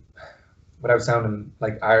 realising, without sounding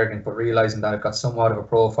like arrogant, but realising that I've got somewhat of a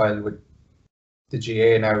profile with the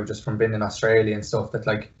GA now, just from being in Australia and stuff, that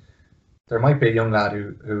like there might be a young lad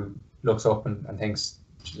who looks up and thinks,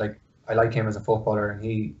 like, I like him as a footballer, and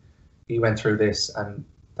he went through this, and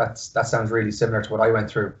that sounds really similar to what I went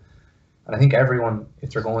through. And I think everyone,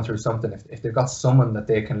 if they're going through something, if they've got someone that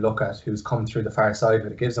they can look at who's come through the far side of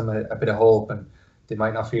it, it gives them a bit of hope, and they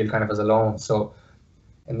might not feel kind of as alone. So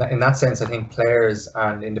in that sense, I think players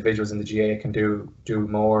and individuals in the GA can do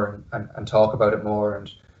more and talk about it more.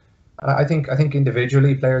 And I think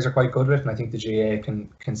individually players are quite good at it, and I think the GA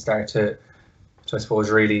can start to I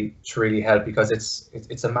suppose really help, because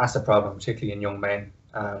it's a massive problem, particularly in young men.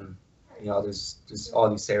 There's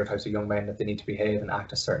all these stereotypes of young men that they need to behave and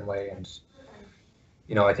act a certain way, and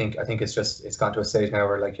I think it's gone to a stage now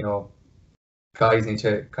where, like, guys need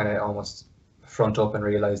to kind of almost front up and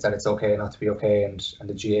realise that it's okay not to be okay, and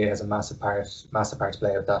the GA has a massive part to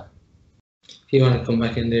play with that. If you want to come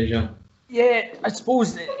back in there, John. Yeah, I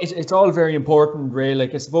suppose it's all very important, Ray.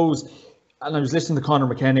 Like, I suppose and I was listening to Conor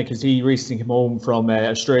McKenna because he recently came home from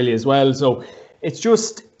Australia as well. So it's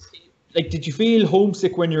just like, did you feel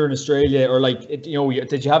homesick when you were in Australia, or like, did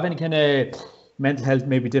you have any kind of mental health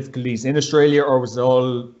maybe difficulties in Australia, or was it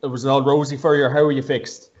all rosy for you, or how were you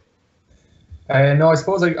fixed? No, I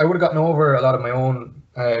suppose I would have gotten over a lot of my own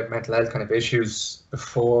mental health kind of issues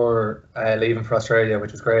before leaving for Australia,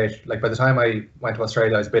 which was great. Like by the time I went to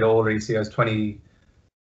Australia, I was a bit older. You see, I was 20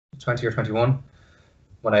 or 21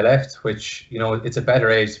 when I left, which, it's a better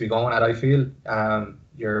age to be going at, I feel.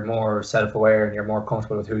 You're more self-aware and you're more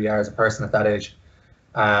comfortable with who you are as a person at that age.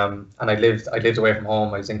 And I lived away from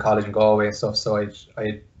home. I was in college in Galway and stuff, so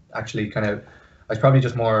I actually I was probably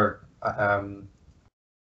just more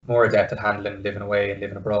adept at handling living away and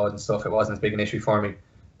living abroad and stuff. It wasn't as big an issue for me.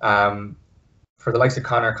 For the likes of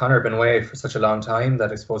Conor had been away for such a long time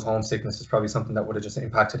that I suppose homesickness is probably something that would have just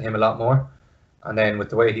impacted him a lot more. And then with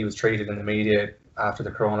the way he was treated in the media after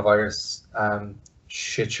the coronavirus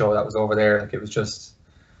shit show that was over there, like, it was just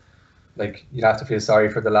like, you'd have to feel sorry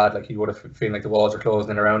for the lad. Like, he would have feeling like the walls are closing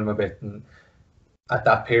in around him a bit. And at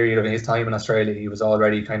that period of his time in Australia, he was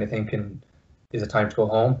already kind of thinking, is it time to go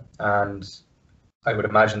home? And I would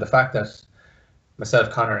imagine the fact that myself,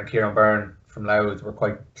 Conor and Kieran Byrne from Louth were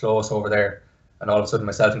quite close over there, and all of a sudden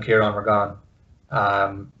myself and Kieran were gone.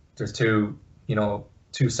 There's two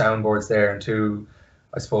soundboards there, and two,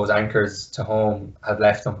 I suppose, anchors to home have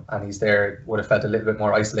left him, and he's there. Would have felt a little bit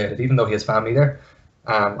more isolated, even though he has family there.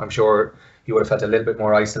 I'm sure he would have felt a little bit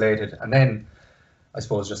more isolated. And then I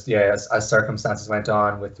suppose just, as circumstances went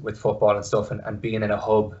on with football and stuff, and being in a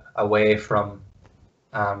hub away from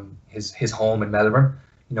his home in Melbourne,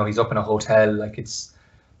 he's up in a hotel. Like, it's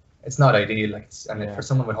not ideal. Like, for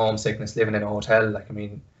someone with homesickness living in a hotel, like, I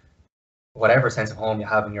mean, whatever sense of home you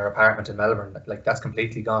have in your apartment in Melbourne, like that's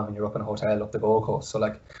completely gone when you're up in a hotel up the Gold Coast. So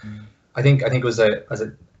like, I think it was a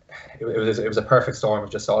perfect storm of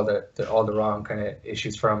just all the wrong kind of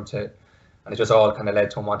issues for him and it just all kind of led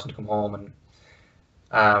to him wanting to come home.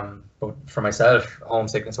 And but for myself,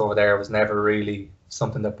 homesickness over there was never really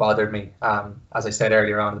something that bothered me. As I said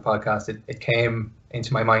earlier on in the podcast, it came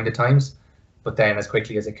into my mind at times, but then as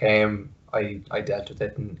quickly as it came, I dealt with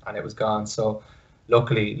it and it was gone. So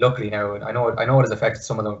luckily now, I know it has affected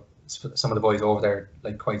some of the boys over there,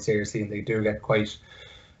 like, quite seriously, and they do get quite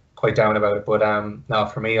down about it. But no,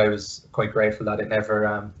 for me, I was quite grateful that it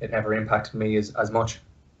never impacted me as much.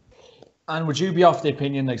 And would you be of the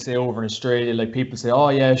opinion, like, say, over in Australia, like, people say, oh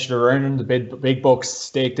yeah, they're earning the big bucks,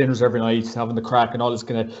 steak dinners every night, having the crack and all this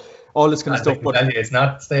kind of stuff. But it's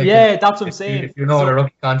not steak. Yeah, dinners. That's what I'm saying. If you know what a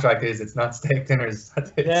rookie contract is, it's not steak dinners.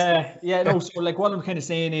 No. So like, what I'm kind of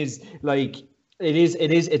saying is, like, there's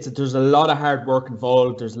a lot of hard work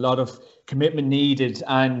involved. There's a lot of commitment needed,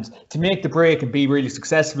 and to make the break and be really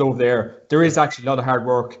successful over there is actually a lot of hard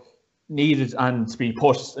work needed and to be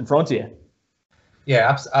put in front of you.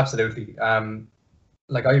 Yeah, absolutely.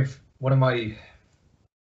 Like, one of my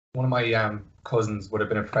cousins would have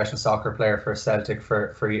been a professional soccer player for Celtic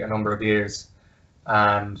for a number of years,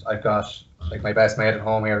 and I've got, like, my best mate at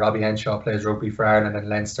home here, Robbie Henshaw, plays rugby for Ireland and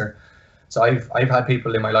Leinster. So I've had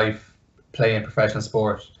people in my life playing professional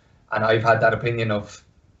sport, and I've had that opinion of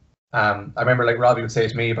I remember, like, Robbie would say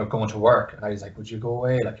to me about going to work, and I was like, would you go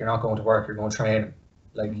away? Like, you're not going to work, you're going to train.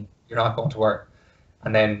 Like, you're not going to work.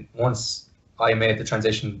 And then once I made the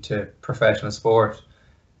transition to professional sport,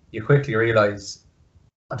 you quickly realize,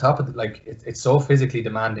 on top of it's so physically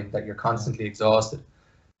demanding that you're constantly exhausted,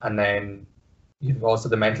 and then you've also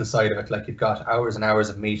the mental side of it. Like, you've got hours and hours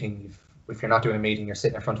of meeting. If you're not doing a meeting, you're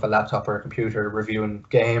sitting in front of a laptop or a computer reviewing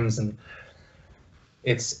games, and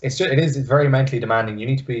it's very mentally demanding.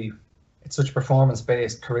 It's such a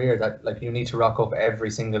performance-based career that, like, you need to rock up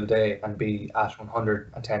every single day and be at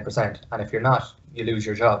 110%. And if you're not, you lose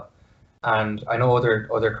your job. And I know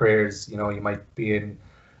other careers, you might be in,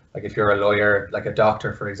 like, if you're a lawyer, like a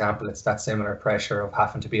doctor, for example, it's that similar pressure of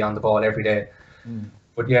having to be on the ball every day.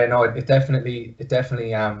 But yeah, no, it definitely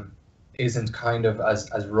isn't kind of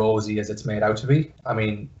as rosy as it's made out to be. I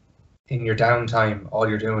mean, in your downtime, all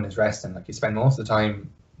you're doing is resting. Like, you spend most of the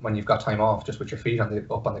time, when you've got time off, just with your feet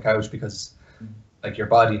up on the couch, because like, your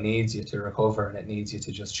body needs you to recover and it needs you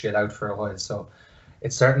to just chill out for a while. So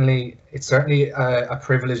it's certainly a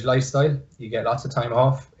privileged lifestyle. You get lots of time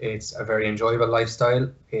off. It's a very enjoyable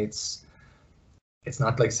lifestyle. It's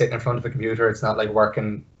not like sitting in front of a computer. It's not like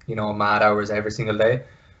working, mad hours every single day.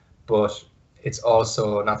 But it's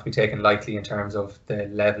also not to be taken lightly in terms of the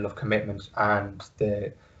level of commitment and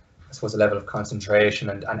the level of concentration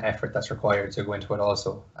and effort that's required to go into it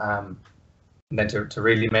also. And then to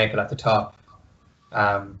really make it at the top,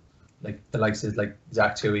 like the likes of like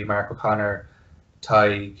Zach Toohey, Mark O'Connor,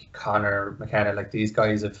 Ty, Connor, McKenna, like these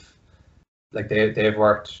guys have, like they've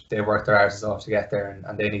worked their asses off to get there,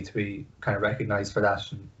 and they need to be kind of recognised for that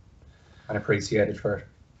and appreciated for it.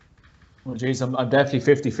 Well, geez, I'm definitely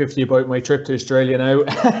 50-50 about my trip to Australia now.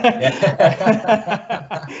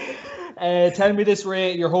 Tell me this,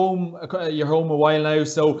 Ray. You're home a while now.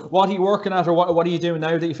 So, what are you working at, or what are you doing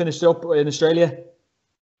now that you finished up in Australia?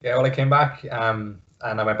 Yeah, well, I came back and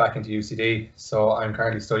I went back into UCD. So I'm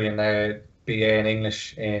currently studying BA in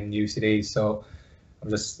English in UCD. So I'm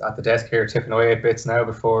just at the desk here tipping away bits now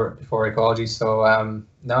before I called you. So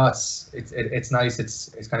no, it's nice.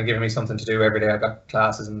 It's kind of giving me something to do every day. I've got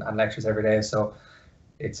classes and lectures every day, so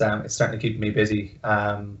it's certainly keeping me busy.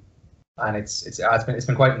 And it's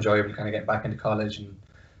been quite enjoyable, kind of getting back into college and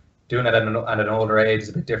doing it at an older age is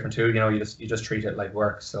a bit different too. You know, you just treat it like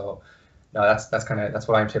work. So no, that's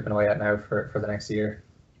what I'm tipping away at now for the next year.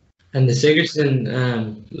 And the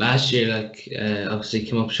Sigerson last year, obviously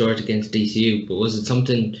came up short against DCU, but was it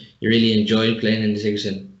something you really enjoyed playing in the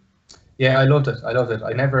Sigerson? Yeah, I loved it.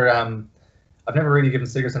 I've never really given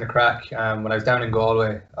Sigerson a crack. When I was down in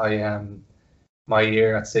Galway, my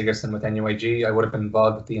year at Sigerson with NUIG, I would have been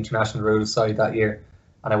involved with the international rules side that year,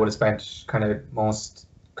 and I would have spent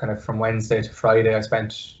from Wednesday to Friday. I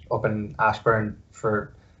spent up in Ashburn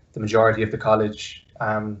for the majority of the college.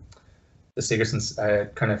 The Sigerson's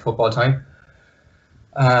kind of football time,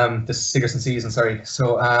 the Sigerson season, sorry.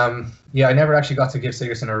 So yeah, I never actually got to give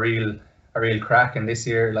Sigerson a real crack. And this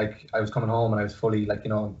year, like, I was coming home and I was fully, like, you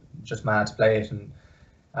know, just mad to play it. And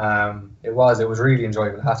it was really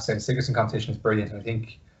enjoyable. I have to say, the Sigerson competition is brilliant. And I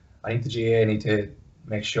think the GA need to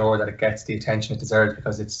make sure that it gets the attention it deserves,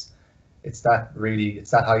 because it's that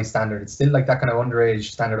high standard. It's still like that kind of underage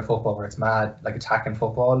standard of football where it's mad, like attacking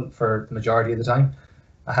football for the majority of the time.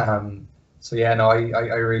 So yeah, no, I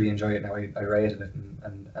really enjoy it now. I rated it,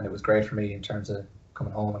 and it was great for me in terms of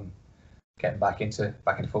coming home and getting back into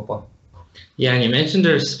football. Yeah, and you mentioned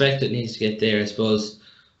the respect that needs to get there. I suppose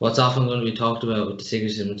what's often going to be talked about with the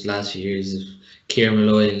Sigerson with the last few years is Ciara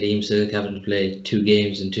Malloy and Liam Silk having to play 2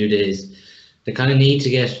 games in 2 days. They kind of need to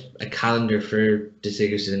get a calendar for the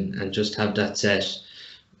Sigerson and just have that set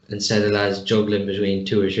instead of lads juggling between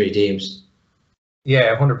 2 or 3 teams.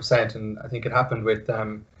 Yeah, 100%. And I think it happened with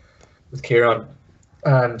Kieran,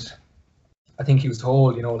 and I think he was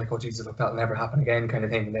told, you know, like, oh Jesus, look, that'll never happen again, kind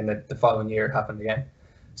of thing. And then the following year it happened again.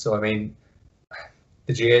 So I mean,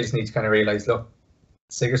 the GA just need to kind of realise, look,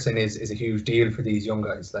 Sigerson is a huge deal for these young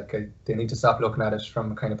guys. Like, they need to stop looking at it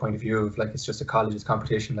from a kind of point of view of like it's just a college's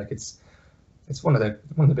competition. Like, it's one of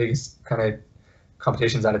the biggest kind of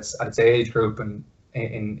competitions at its age group and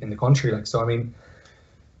in the country. Like, so I mean,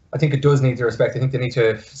 I think it does need the respect. I think they need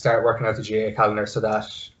to start working out the GA calendar so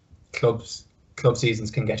that club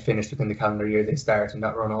seasons can get finished within the calendar year they start and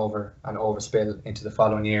not run over and overspill into the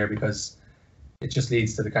following year, because it just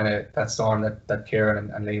leads to the kind of that storm that Kieran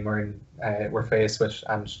and Liam were faced with.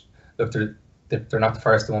 And look, they're not the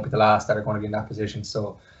first, they won't be the last that are going to be in that position.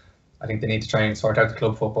 So I think they need to try and sort out the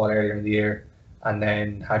club football earlier in the year and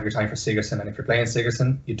then have your time for Sigerson. And if you're playing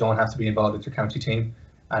Sigerson, you don't have to be involved with your county team.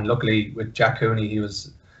 And luckily with Jack Cooney, he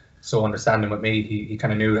was so understanding with me. He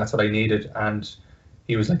kind of knew that's what I needed, and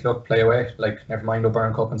he was like, look, play away, like, never mind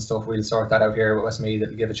O'Byrne Cup and stuff, we'll sort that out here with Westmeath.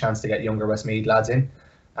 It'll give a chance to get younger Westmeath lads in.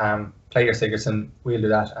 Play your Sigerson, we'll do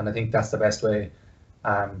that. And I think that's the best way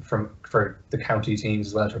for the county teams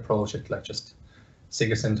as well to approach it. Like, just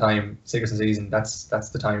Sigerson season, that's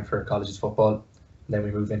the time for colleges football. And then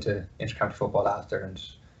we move into inter-county football after, and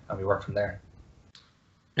we work from there.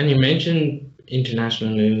 And you mentioned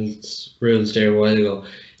international rules there a while ago.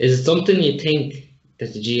 Is it something you think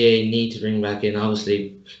that the GA need to bring back in?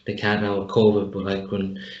 Obviously they can't now with COVID, but like,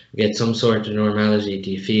 when we get some sort of normality,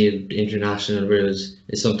 do you feel international rules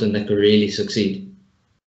is something that could really succeed?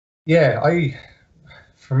 Yeah,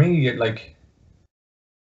 for me, like,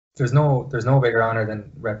 there's no bigger honour than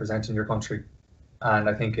representing your country, and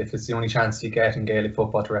I think if it's the only chance you get in Gaelic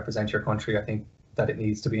football to represent your country, I think that it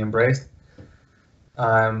needs to be embraced.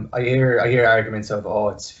 I hear arguments of, oh,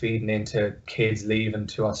 it's feeding into kids leaving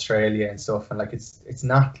to Australia and stuff, and like, it's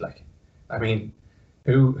not. Like, I mean,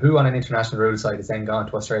 who on an international rules side has then gone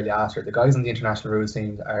to Australia after? The guys on the international rules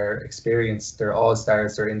teams are experienced, they're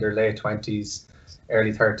all-stars, they're in their late 20s,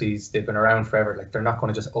 early 30s, they've been around forever. Like, they're not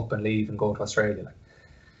going to just up and leave and go to Australia.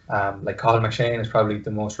 Like Colin McShane is probably the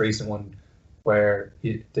most recent one where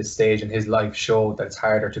the stage in his life showed that it's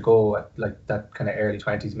harder to go at like that kind of early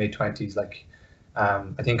 20s, mid 20s. Like,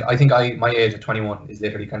 I think my age of 21 is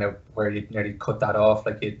literally kind of where you nearly cut that off.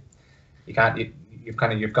 Like, you've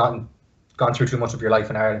gone through too much of your life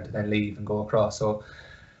in Ireland to then leave and go across. So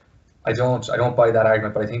I don't buy that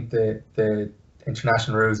argument, but I think the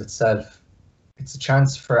international rules itself, it's a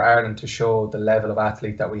chance for Ireland to show the level of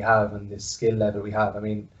athlete that we have and the skill level we have. I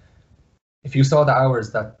mean, if you saw the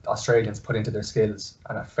hours that Australians put into their skills,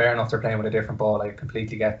 and fair enough, they're playing with a different ball, I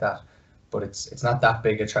completely get that, but it's not that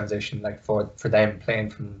big a transition like for them playing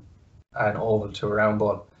from an oval to a round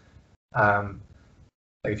ball.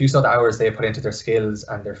 Like if you saw the hours they put into their skills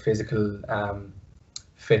and their physical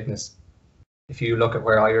fitness, if you look at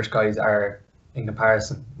where Irish guys are in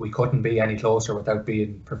comparison, we couldn't be any closer without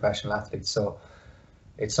being professional athletes. So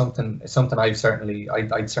it's something I'd certainly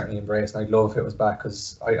embrace, and I'd love if it was back,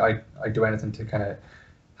 because I'd do anything to kind of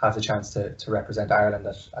have the chance to represent Ireland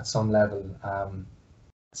at some level,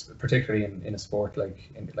 particularly in a sport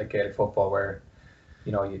like Gaelic football, where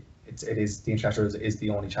it is the international rules is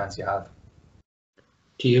the only chance you have.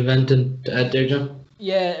 Do you have anything to add there, John?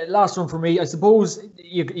 Yeah, last one for me. I suppose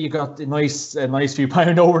you got a nice few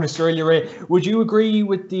pound over in Australia, Ray. Would you agree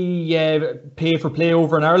with the pay for play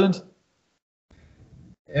over in Ireland?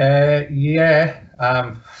 Yeah.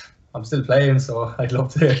 I'm still playing, so I'd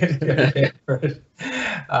love to get paid for it.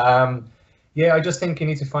 Yeah, I just think you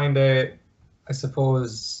need to find a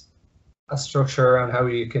structure around how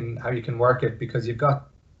you can work it, because you've got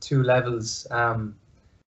two levels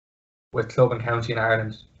with club and county in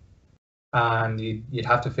Ireland, and you'd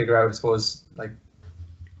have to figure out, I suppose, like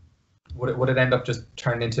would it end up just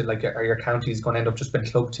turned into like, are your counties going to end up just being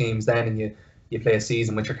club teams then, and you play a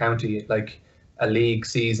season with your county, like a league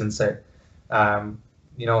season, say,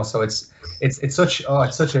 so it's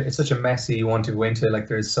such a messy one to go into. Like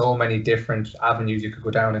there's so many different avenues you could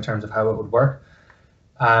go down in terms of how it would work.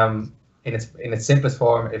 In its simplest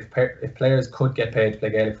form, if players could get paid to play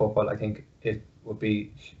Gaelic football, I think it would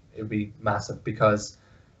be massive, because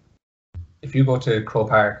if you go to Croke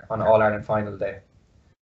Park on All Ireland final day,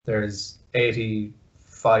 there's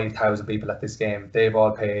 85,000 people at this game. They've all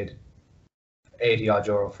paid 80 odd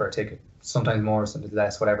euro for a ticket, sometimes more, sometimes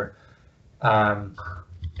less, whatever.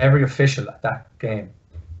 Every official at that game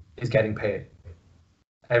is getting paid.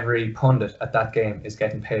 Every pundit at that game is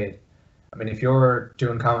getting paid. I mean, if you're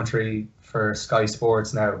doing commentary for Sky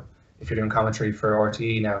Sports now, if you're doing commentary for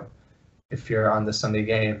RTE now, if you're on the Sunday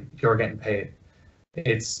game, you're getting paid.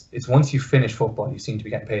 It's once you finish football, you seem to be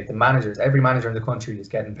getting paid. The managers, every manager in the country is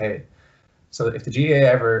getting paid. So if the GA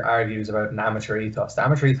ever argues about an amateur ethos, the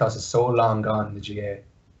amateur ethos is so long gone in the GA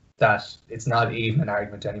that it's not even an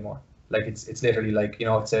argument anymore. Like it's literally like,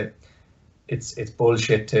 it's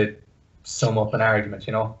bullshit to sum up an argument,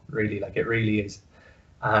 really, like it really is.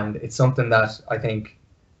 And it's something that I think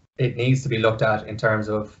it needs to be looked at in terms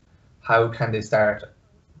of how can they start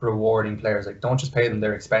rewarding players. Like, don't just pay them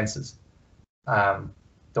their expenses.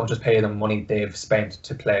 Don't just pay them money they've spent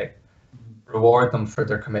to play. Reward them for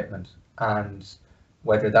their commitment. And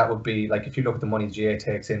whether that would be, like, if you look at the money GA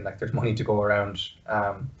takes in, like, there's money to go around.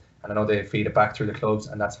 And I know they feed it back through the clubs,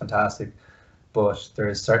 and that's fantastic. But there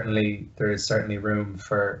is certainly room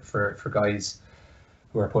for guys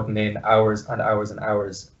who are putting in hours and hours and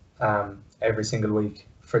hours every single week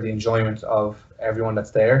for the enjoyment of everyone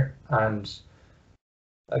that's there. And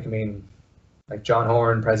like John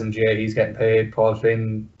Horan, President GA, he's getting paid. Paul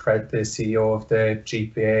Flynn, the CEO of the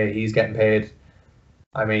GPA, he's getting paid.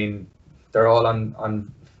 I mean, they're all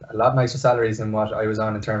on a lot nicer salaries than what I was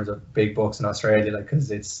on in terms of big bucks in Australia. Like,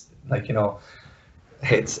 because it's like,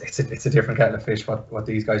 it's a different kettle of fish what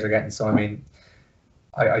these guys are getting. So I mean,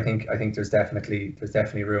 I think there's definitely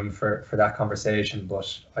room for that conversation,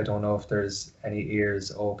 but I don't know if there's any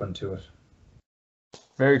ears open to it.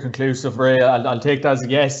 Very conclusive, Ray. I'll take that as a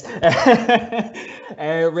yes.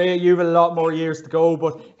 Ray, you have a lot more years to go,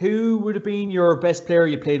 but who would have been your best player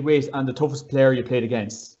you played with and the toughest player you played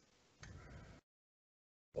against?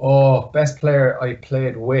 Oh, best player I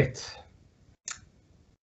played with.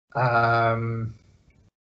 I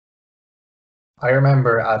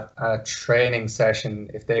remember at a training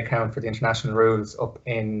session, if they count for the international rules, up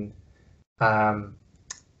in, where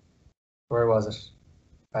was it?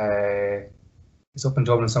 It's up in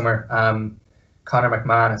Dublin somewhere. Conor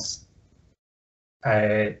McManus.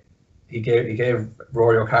 He gave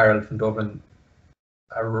Rory O'Carroll from Dublin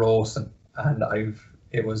a roasting, and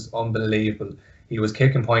it was unbelievable. He was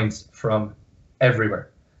kicking points from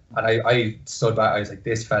everywhere, and I stood back. I was like,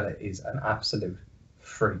 this fella is an absolute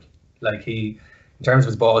freak. Like, he, in terms of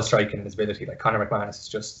his ball striking and his ability, like, Conor McManus is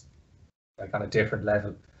just like on a different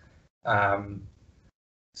level.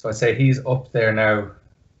 So I'd say he's up there now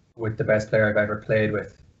with the best player I've ever played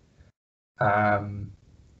with.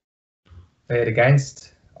 Played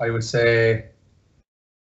against, I would say,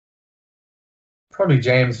 probably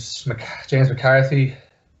James McCarthy.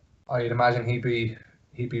 I'd imagine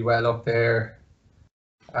he'd be well up there.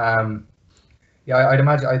 Yeah, I'd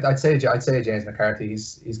imagine. I'd say James McCarthy.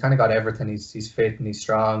 He's kind of got everything. He's fit and he's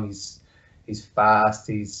strong. He's fast.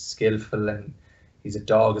 He's skillful and he's a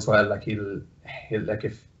dog as well. Like he'll like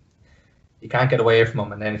if you can't get away from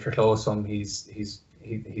him, and then if you're close to him, he's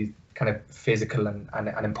kind of physical and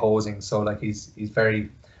imposing. So like he's very.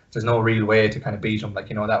 There's no real way to kind of beat him. Like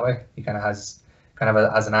that way. He kind of has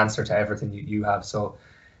an answer to everything you have. So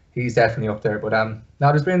he's definitely up there. But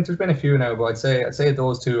now there's been a few now, but I'd say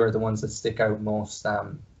those two are the ones that stick out most. They're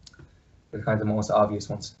kind of the most obvious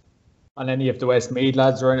ones. And any of the Westmeath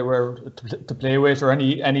lads or anywhere to play with, or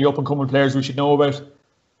any up and coming players we should know about?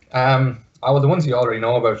 Well, the ones you already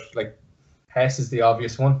know about, like Hess is the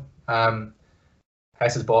obvious one.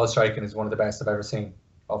 Hess's ball striking is one of the best I've ever seen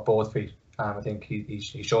off both feet. I think he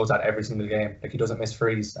shows that every single game. Like he doesn't miss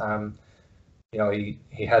frees.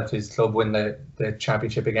 He helped his club win the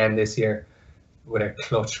championship again this year with a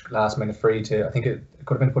clutch last minute free to, I think it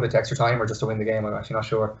could have been put into extra time or just to win the game. I'm actually not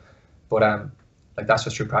sure, but like that's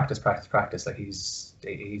just through practice. Like he's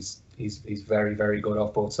very, very good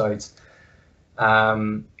off both sides.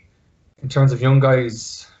 In terms of young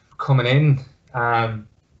guys coming in,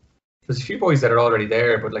 there's a few boys that are already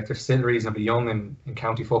there, but like they're still reasonably young in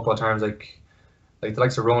county football terms. Like the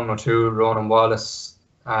likes of Ronan O'Toole, Ronan Wallace.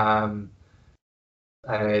 Like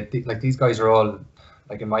these guys are all,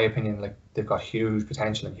 like in my opinion, like they've got huge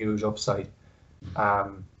potential and huge upside.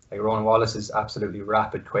 Like Ronan Wallace is absolutely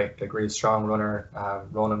rapid, quick, like real strong runner.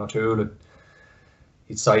 Ronan O'Toole,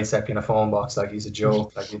 he'd sidestep you in a phone box like he's a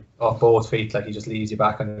joke. Like off both feet, like he just leaves you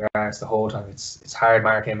back on your arms the whole time. It's hard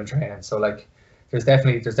mark him in training. So like there's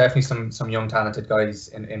definitely some young talented guys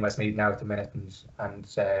in Westmeath now at the minute, and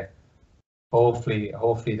hopefully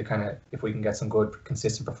the kind of, if we can get some good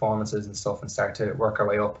consistent performances and stuff and start to work our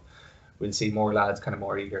way up, we'll see more lads kind of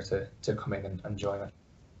more eager to come in and join it.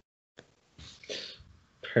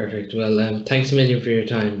 Perfect. Well, thanks a million for your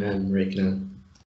time, Ray Connellan.